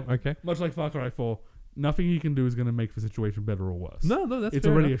 Yep, okay. Much like Far Cry 4, nothing he can do is going to make the situation better or worse. No, that's it's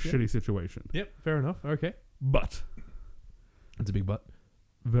fair already enough, a shitty situation. Yep, fair enough. Okay. But That's a big but.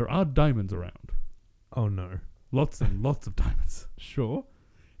 there are diamonds around. Oh, no. Lots and lots of diamonds. Sure.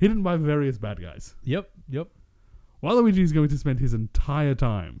 Hidden by various bad guys. Yep. Waluigi is going to spend his entire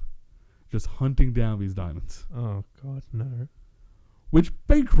time just hunting down these diamonds. Oh, God, no. Which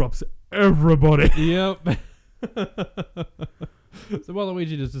bankrupts everybody. Yep. So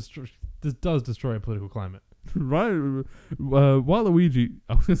Waluigi does destroy a political climate. Right? Waluigi,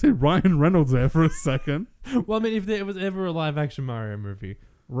 I was going to say Ryan Reynolds there for a second. Well, I mean, if there was ever a live-action Mario movie,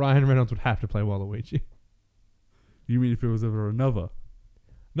 Ryan Reynolds would have to play Waluigi. You mean if there was ever another?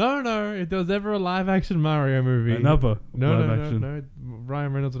 No. If there was ever a live-action Mario movie, Another no, live action. no.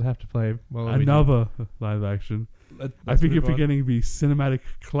 Ryan Reynolds would have to play Waluigi. Another live action. I think you're forgetting the cinematic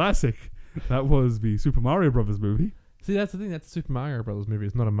classic that was the Super Mario Brothers movie. See, that's the thing. That's a Super Mario Brothers movie.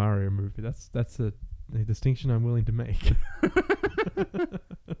 It's not a Mario movie. That's a distinction I'm willing to make. It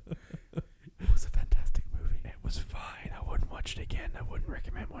was a fantastic movie. It was fine. I wouldn't watch it again. I wouldn't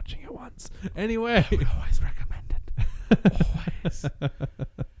recommend watching it once. Anyway. I would always recommend it. Always.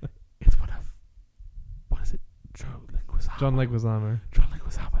 It's one of, what is it? John Leguizamo.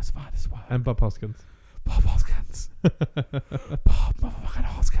 Leguizamo's finest work. And Bob Hoskins. Bob Hoskins. Bob motherfucking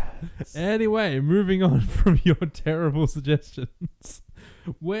Hoskins. Anyway, moving on from your terrible suggestions.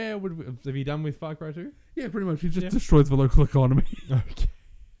 Where would we... Have you done with Far Cry 2? Yeah, pretty much. He just destroys the local economy. Okay.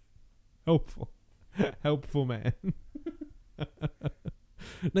 Helpful man.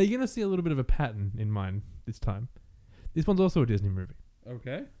 Now, you're going to see a little bit of a pattern in mine this time. This one's also a Disney movie.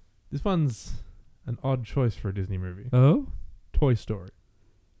 Okay. This one's an odd choice for a Disney movie. Oh? Toy Story.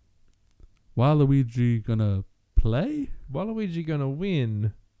 Waluigi gonna play? Waluigi gonna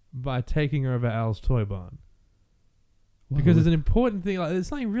win by taking over Al's Toy Barn. Because there's an important thing. Like, there's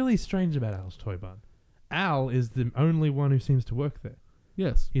something really strange about Al's Toy Barn. Al is the only one who seems to work there.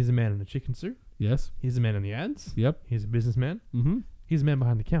 Yes. He's a man in a chicken suit. Yes. He's a man in the ads. Yep. He's a businessman. Mm-hmm. He's a man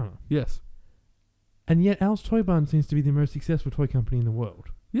behind the counter. Yes. And yet Al's Toy Barn seems to be the most successful toy company in the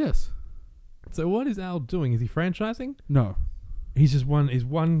world. Yes. So what is Al doing? Is he franchising? No. He's just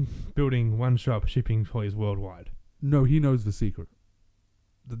one building, one shop, shipping toys worldwide. No, he knows the secret.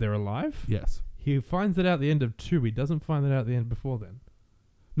 That they're alive? Yes. He finds it out at the end of 2. He doesn't find it out at the end before then.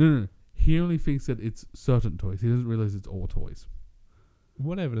 No. He only thinks that it's certain toys. He doesn't realize it's all toys.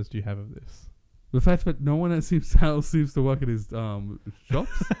 What evidence do you have of this? The fact that no one else seems to work at his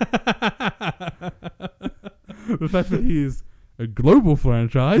shops. The fact that he is a global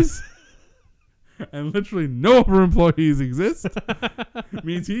franchise and literally no other employees exist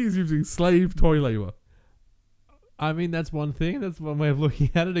means he is using slave toy labor. I mean, that's one thing. That's one way of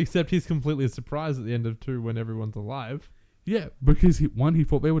looking at it, except he's completely surprised at the end of 2 when everyone's alive. Yeah, because he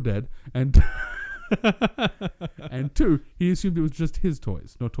thought they were dead, and and 2, he assumed it was just his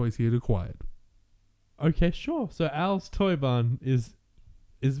toys, not toys he had acquired. Okay, sure. So Al's Toy Barn is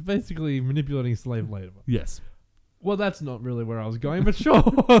basically manipulating slave labor. Yes. Well, that's not really where I was going, but sure,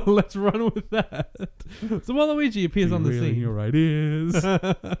 let's run with that. So Waluigi appears on the scene. Your ideas.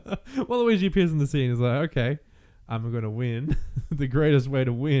 Waluigi appears on the scene. He's like, okay, I'm going to win. The greatest way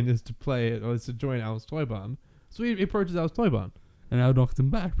to win is to play it, or is to join Al's Toy Barn. So he approaches Al's Toy Barn. And Al knocks him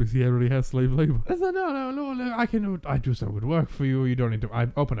back because he already has slave labor. I said, no, I do some good work for you. You don't need to. I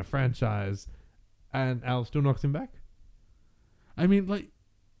open a franchise. And Al still knocks him back? I mean, like,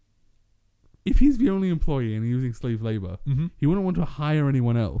 if he's the only employee and he's using slave labor, he wouldn't want to hire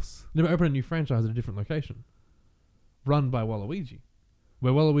anyone else. Never open a new franchise at a different location. Run by Waluigi.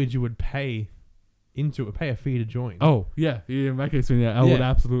 Where Waluigi would pay a fee to join. Oh, yeah. In that case, yeah, Al would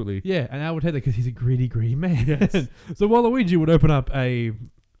absolutely. Yeah, and Al would take that because he's a greedy man. Yes. So Waluigi would open up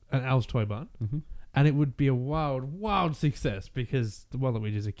an Al's Toy Barn, and it would be a wild success because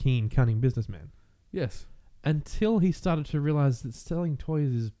Waluigi is a keen, cunning businessman. Yes. Until he started to realize that selling toys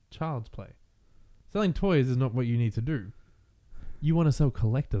is child's play. Selling toys is not what you need to do. You want to sell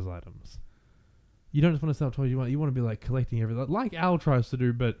collector's items. You don't just want to sell toys. You want to be like collecting everything, like Al tries to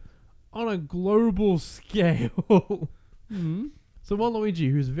do, but on a global scale. So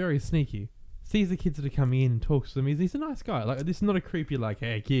Waluigi, who's very sneaky, sees the kids that are coming in and talks to them. He's a nice guy. Like, this is not a creepy like,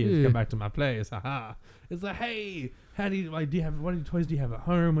 hey kids, come back to my place. Haha. It's like, hey, what toys do you have at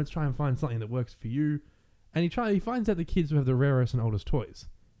home? Let's try and find something that works for you. And he finds out the kids who have the rarest and oldest toys.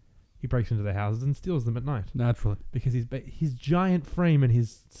 He breaks into their houses and steals them at night. Naturally. Because his giant frame and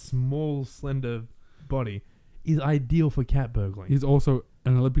his small, slender body is ideal for cat burgling. He's also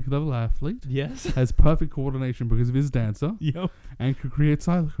an Olympic level athlete. Yes. Has perfect coordination because of his dancer. Yep. And can create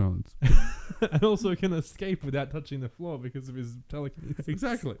cyclones. And also can escape without touching the floor because of his telekinesis.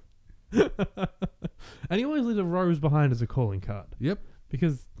 Exactly. And he always leaves a rose behind as a calling card. Yep.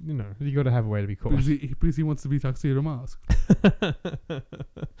 Because, you got to have a way to be called. Because he wants to be Tuxedo Mask.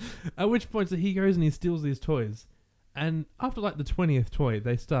 At which point, so he goes and he steals these toys. And after like the 20th toy,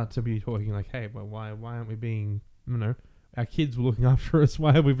 they start to be talking like, hey, well, why aren't we being, our kids were looking after us.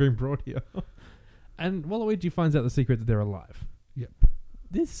 Why have we been brought here? And Waluigi finds out the secret that they're alive. Yep.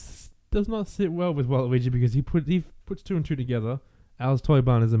 This does not sit well with Waluigi because he puts two and two together. Al's Toy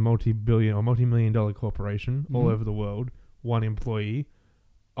Barn is a multi-billion or multi-million-dollar corporation all over the world. One employee.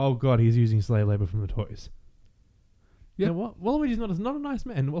 Oh god, he's using slave labor from the toys. Yeah, you know what? Waluigi's not a nice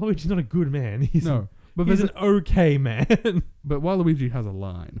man. Waluigi's not a good man. He's an okay man. But Waluigi has a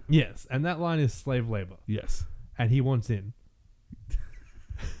line. Yes, and that line is slave labor. Yes. And he wants in.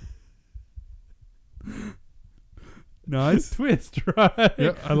 Nice. Twist, right?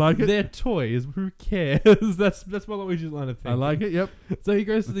 Yep, I like it. They're toys. Who cares? That's Waluigi's line of thinking. I like it, yep. So he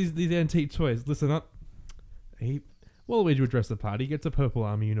goes to these antique toys. Listen up. Waluigi would dress the party. He gets a purple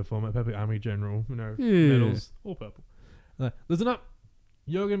army uniform, a purple army general, medals, all purple. Listen up.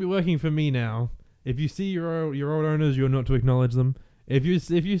 You're going to be working for me now. If you see your old owners, you're not to acknowledge them. If you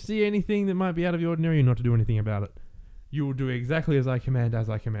see anything that might be out of the ordinary, you're not to do anything about it. You will do exactly as I command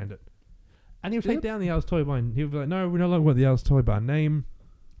it. And he'll take down the Al's Toy Barn. He'll be like, no, we no longer want the Al's Toy Barn name.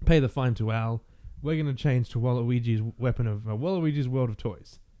 Pay the fine to Al. We're going to change to Waluigi's Waluigi's World of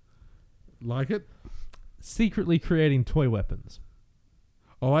Toys. Like it? Secretly creating toy weapons.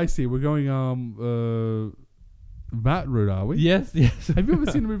 Oh, I see. We're going that route, are we? Yes. Have you ever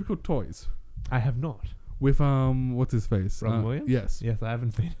seen a movie called Toys? I have not. With what's his face? Robin Williams? Yes. Yes, I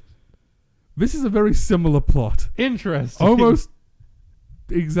haven't seen it. This is a very similar plot. Interesting. Almost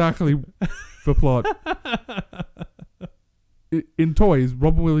exactly the plot. In Toys,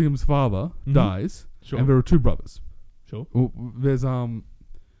 Robin Williams' father dies, and there are two brothers. Sure. Well, there's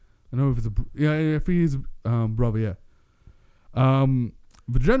I know if it's if he's brother, yeah.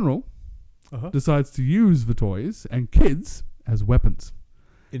 The general decides to use the toys and kids as weapons.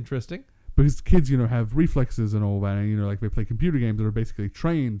 Interesting. Because kids, have reflexes and all that, and like they play computer games that are basically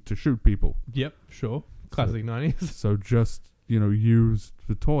trained to shoot people. Yep, sure. Classic 90s. So just use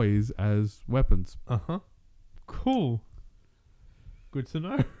the toys as weapons. Cool. Good to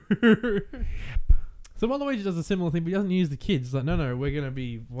know. Yep. So Waluigi does a similar thing, but he doesn't use the kids. He's like, no, we're gonna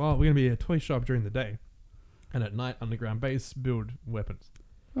be a toy shop during the day, and at night underground base build weapons.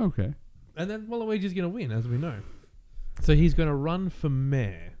 Okay. And then Waluigi's gonna win, as we know. So he's gonna run for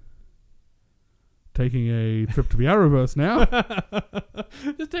mayor. Taking a trip to the Arrowverse now.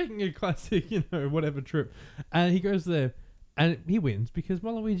 Just taking a classic, whatever trip, and he goes there, and he wins because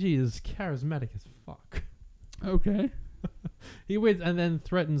Waluigi is charismatic as fuck. Okay. He wins and then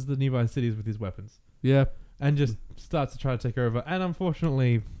threatens the nearby cities with his weapons. Yeah. And just starts to try to take over. And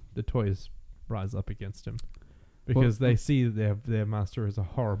unfortunately, the toys rise up against him. Because they see that their master is a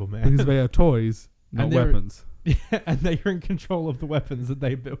horrible man. Because they are toys, not weapons. And they are in control of the weapons that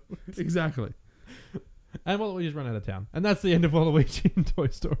they built. Exactly. And Waluigi's run out of town. And that's the end of Waluigi in Toy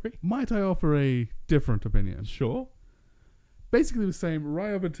Story. Might I offer a different opinion? Sure. Basically the same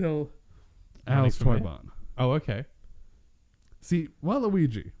right up until Al's Toy Barn. Oh, okay. See,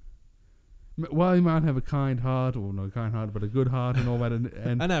 Waluigi While he might have a kind heart, or no kind heart, but a good heart and all that, and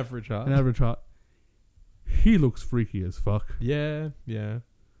An average heart. an average heart, he looks freaky as fuck. Yeah, yeah.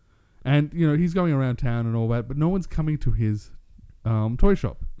 And, he's going around town and all that, but no one's coming to his toy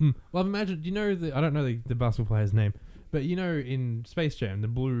shop. Well, I've imagined, I don't know the basketball player's name, but in Space Jam, the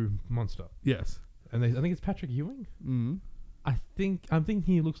blue monster, Yes. and I think it's Patrick Ewing. Mm. I'm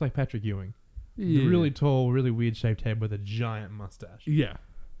thinking he looks like Patrick Ewing. Yeah. The really tall, really weird shaped head with a giant mustache. Yeah.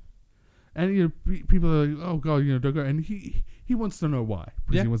 And, people are like, oh, God, don't go. And he wants to know why.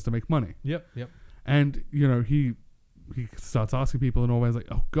 Because he wants to make money. Yep. And, he starts asking people and always like,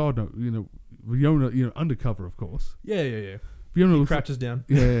 oh, God, no. Fiona, undercover, of course. Yeah. Fiona He crouches down.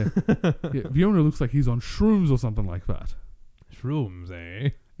 Yeah. Yeah. Fiona looks like he's on shrooms or something like that. Shrooms, eh?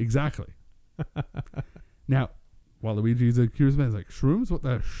 Exactly. Now, Waluigi is a curious man. He's like, shrooms? What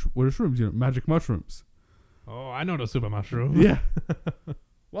are shrooms? Magic mushrooms. Oh, I know the super mushroom. Yeah.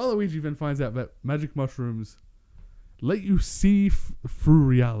 Waluigi then finds out that magic mushrooms let you see through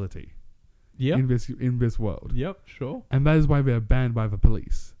reality. Yep. In this world. Yep, sure. And that is why they're banned by the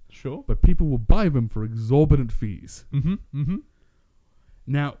police. Sure. But people will buy them for exorbitant fees. Mm-hmm.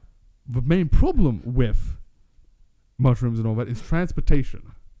 Now, the main problem with mushrooms and all that is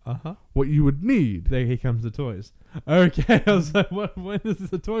transportation. Uh-huh. What you would need... There he comes the toys. Okay, I was like, when is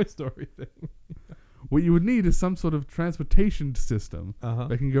this a Toy Story thing? What you would need is some sort of transportation system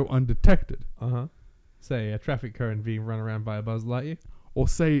that can go undetected. Say a traffic cone being run around by a Buzz Lightyear. Or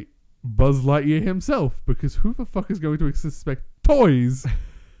say Buzz Lightyear himself, because who the fuck is going to suspect toys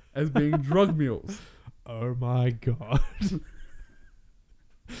as being drug mules? Oh my god.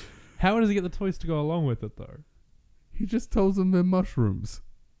 How does he get the toys to go along with it, though? He just tells them they're mushrooms.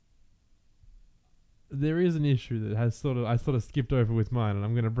 There is an issue that I sort of skipped over with mine, and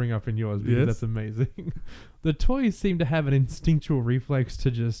I'm going to bring up in yours because that's amazing. The toys seem to have an instinctual reflex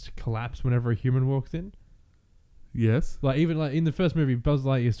to just collapse whenever a human walks in. Yes. Like even like in the first movie, Buzz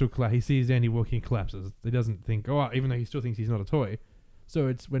Lightyear still he sees Andy walking, and collapses. He doesn't think, even though he still thinks he's not a toy. So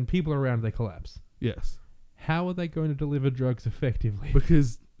it's when people are around, they collapse. Yes. How are they going to deliver drugs effectively?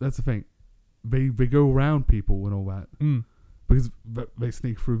 Because that's the thing, they go around people and all that. Because they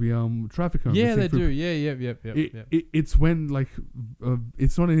sneak through the traffic cones. Yeah, they do. Yeah, yep. It's when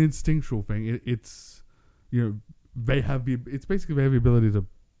it's not an instinctual thing. It's it's basically they have the ability to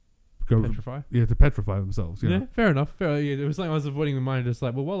go petrify. Yeah, to petrify themselves. Yeah, fair enough. It was like I was avoiding the mind, just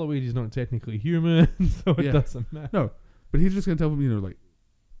like, well, Waluigi's not technically human, so it doesn't matter. No, but he's just gonna tell them,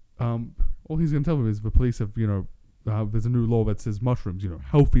 all he's gonna tell them is the police have, there's a new law that says mushrooms,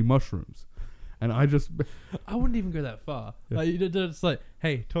 healthy mushrooms. And I wouldn't even go that far. Yeah. Like, it's like,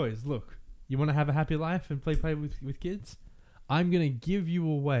 hey, toys, look, you want to have a happy life and play with kids? I'm going to give you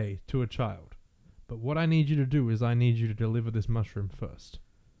away to a child. But what I need you to do is I need you to deliver this mushroom first.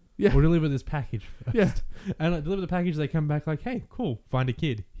 Yeah. Or deliver this package first. Yeah. And deliver the package, they come back like, hey, cool, find a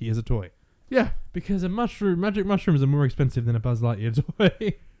kid. Here's a toy. Yeah. Because magic mushrooms are more expensive than a Buzz Lightyear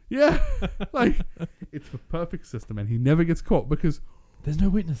toy. Yeah. It's the perfect system, and he never gets caught because... There's no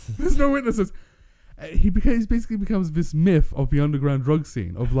witnesses. He basically becomes this myth of the underground drug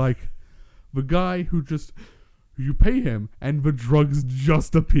scene of the guy who just you pay him and the drugs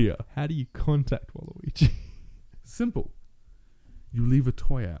just appear. How do you contact Waluigi? Simple. You leave a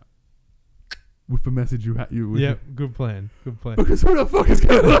toy out with the message Good plan. Because who the fuck is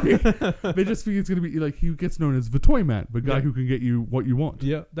gonna they just think it's gonna be he gets known as the toy man, the guy who can get you what you want.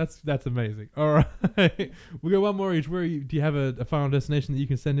 Yeah, that's amazing. All right, we got one more each. Do you have a final destination that you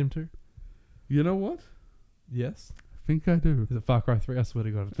can send him to? You know what? Yes. I think I do. Is it Far Cry 3? I swear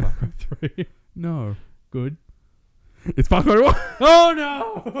to God, it's Far Cry 3. No. Good. It's Far Cry 1. Oh,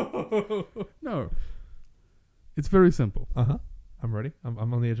 no! No. It's very simple. I'm ready. I'm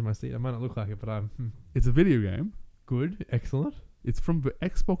on the edge of my seat. I might not look like it, but I'm... It's a video game. Good. Excellent. It's from the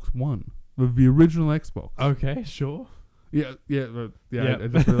Xbox One. The original Xbox. Okay, sure. Yeah. I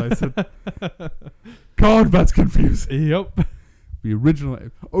just realized that. God, that's confusing. Yep. The original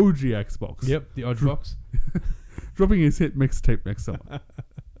OG Xbox. Yep, the odd box. Dropping his hit mixtape next summer.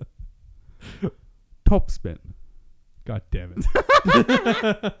 Top Spin. God damn it.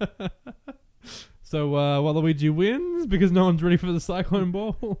 So Waluigi wins because no one's ready for the Cyclone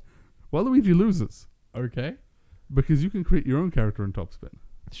Ball. Waluigi loses. Okay. Because you can create your own character in Top Spin.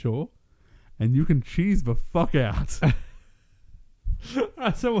 Sure. And you can cheese the fuck out.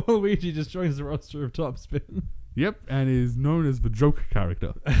 So Waluigi just joins the roster of Top Spin. Yep, and is known as the joke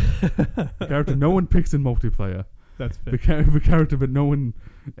character. The character no one picks in multiplayer. That's fair. The character that no one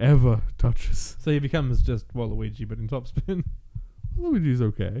ever touches. So he becomes just Waluigi, but in Top Spin. Waluigi's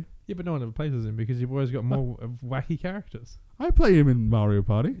okay. Yeah, but no one ever plays as him because you've always got more wacky characters. I play him in Mario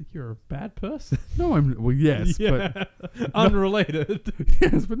Party. You're a bad person. No, I'm. Well, yes, Yeah. Unrelated.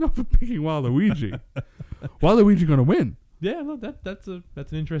 yes, but not for picking Waluigi. Waluigi gonna win. Yeah, look, that's an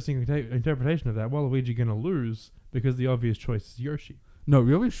interesting interpretation of that. Waluigi gonna lose because the obvious choice is Yoshi. No,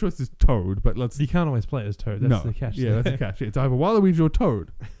 the obvious choice is Toad, but let's. You can't always play as Toad. That's no, the catch. yeah, that's the catch. It's either Waluigi or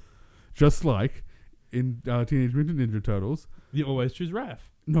Toad. Just like in Teenage Mutant Ninja Turtles. You always choose Raph.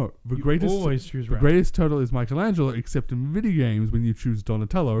 No, the You greatest. always choose The Raph. greatest turtle is Michelangelo, except in video games when you choose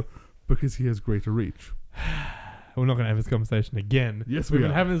Donatello, because he has greater reach. We're not going to have this conversation again. Yes, We've we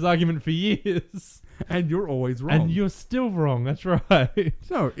been are. having this argument for years. And you're always wrong. And you're still wrong. That's right.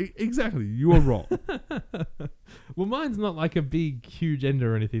 No, exactly. You are wrong. Well, mine's not like a big, huge end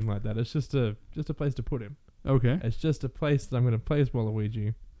or anything like that. It's just a place to put him. Okay. It's just a place that I'm going to place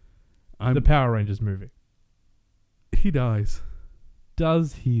Waluigi. I'm, The Power Rangers movie. he dies.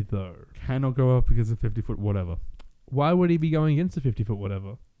 Does he, though? Cannot go up because of 50-foot whatever. Why would he be going against the 50-foot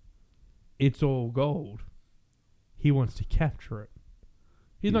whatever? It's all gold. He wants to capture it.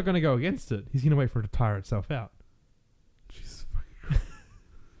 He's not going to go against it. He's going to wait for it to tire itself out. Jesus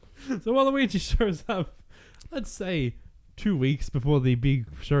So Waluigi shows up, let's say, 2 weeks before the big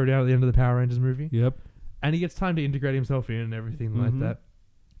showdown at the end of the Power Rangers movie. Yep. And he gets time to integrate himself in and everything like Mhm. that.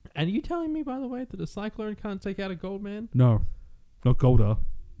 And you telling me, by the way, that a Cyclone can't take out a Goldman? No. Not Golda.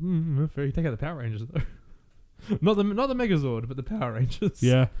 Fair. You take out the Power Rangers, though. not the Megazord, but the Power Rangers.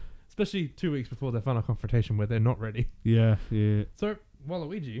 Yeah. Especially 2 weeks before their final confrontation where they're not ready. Yeah. Yeah. So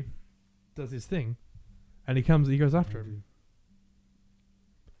Waluigi does his thing, and he goes after him.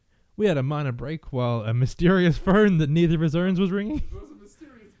 We had a minor break while a mysterious phone that neither of his owns was ringing. There was a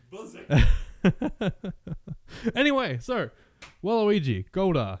mysterious buzzing. Anyway, so Waluigi,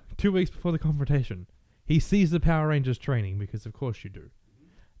 Goldar, 2 weeks before the confrontation, he sees the Power Rangers training, because of course you do,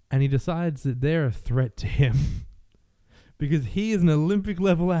 and he decides that they're a threat to him because he is an Olympic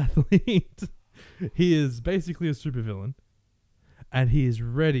level athlete. He is basically a supervillain, and he is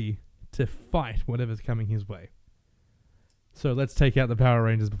ready to fight whatever's coming his way. So let's take out the Power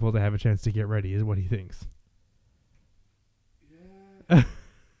Rangers before they have a chance to get ready, is what he thinks. Yeah.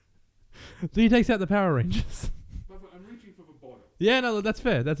 So he takes out the Power Rangers. But I'm reaching for the bottle. Yeah, no, that's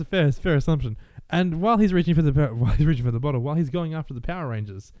fair. That's a fair assumption. And while he's reaching for the bottle, while he's going after the Power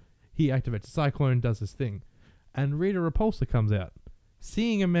Rangers, he activates a Cyclone, does his thing, and Rita Repulsa comes out,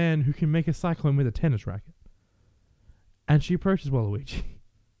 seeing a man who can make a Cyclone with a tennis racket. And she approaches Waluigi.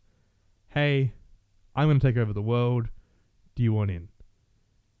 Hey, I'm going to take over the world. Do you want in?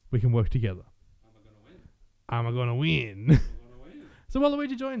 We can work together. Am I going to win? So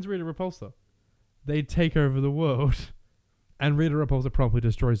Waluigi joins Rita Repulsa. They take over the world, and Rita Repulsa promptly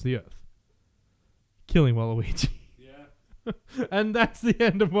destroys the Earth, killing Waluigi. Yeah. And that's the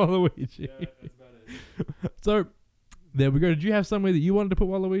end of Waluigi. Yeah, that's about it. So, there we go. Did you have somewhere that you wanted to put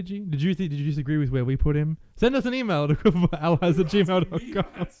Waluigi? Did you disagree with where we put him? Send us an email to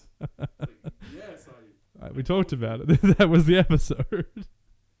equivalentallies@gmail.com. Yes, We talked about it. That was the episode.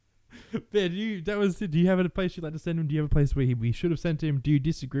 Ben, do you have a place you'd like to send him? Do you have a place where we should have sent him? Do you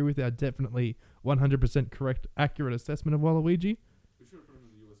disagree with our definitely 100% correct, accurate assessment of Waluigi?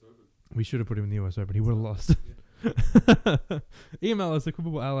 We should have put him in the US Open. He would have lost. Yeah. Email us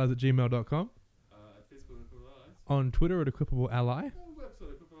equipableallies@gmail.com. On Twitter at equipableally.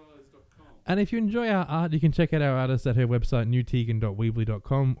 And if you enjoy our art, you can check out our artist at her website,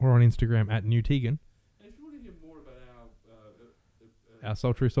 newtegan.weebly.com, or on Instagram at newtegan. And if you want to hear more about Our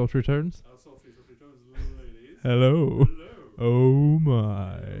sultry tones. our sultry tones, ladies. Hello. Hello. Oh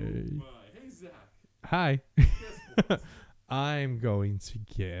my. Oh my. Hey, Zach. Hi. Guess what? I'm going to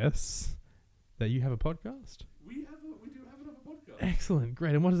guess that you have a podcast. We do have another podcast. Excellent.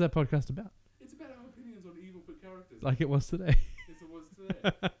 Great. And what is that podcast about? It's about our opinions on evil characters. Like it was today. Yes, it was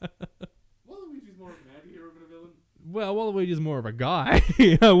today. Waluigi's more of an anti-hero than a villain. Well, Waluigi's more of a guy.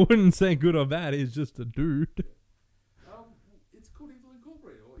 I wouldn't say good or bad. He's just a dude. It's called Evil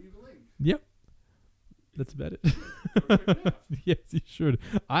Incorporated or Evil Inc. Yep. That's about it. Go check it out. Yes, you should.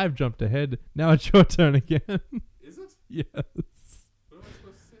 I've jumped ahead. Now it's your turn again. Is it? Yes. What am I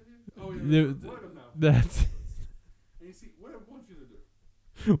supposed to say here? Oh, yeah. Word of mouth. That's. And you see, what I want you to do.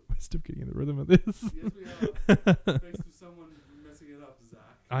 We're still getting in the rhythm of this. Yes, we are. Thanks to someone messing it up, Zach.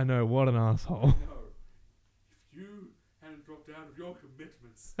 I know, what an I asshole. know. If you hadn't dropped out of your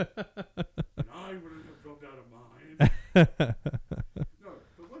commitments, then I wouldn't have dropped out of mine. No,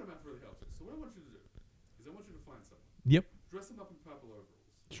 but word of mouth really helps. So what I want you to do is I want you to find someone. Yep. Dress them up in purple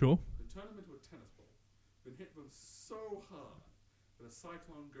overalls. Sure. Then turn them into a tennis ball. Then hit them so hard that a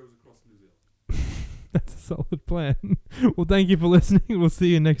cyclone goes across New Zealand. That's a solid plan. Well, thank you for listening. We'll see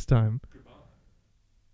you next time. Good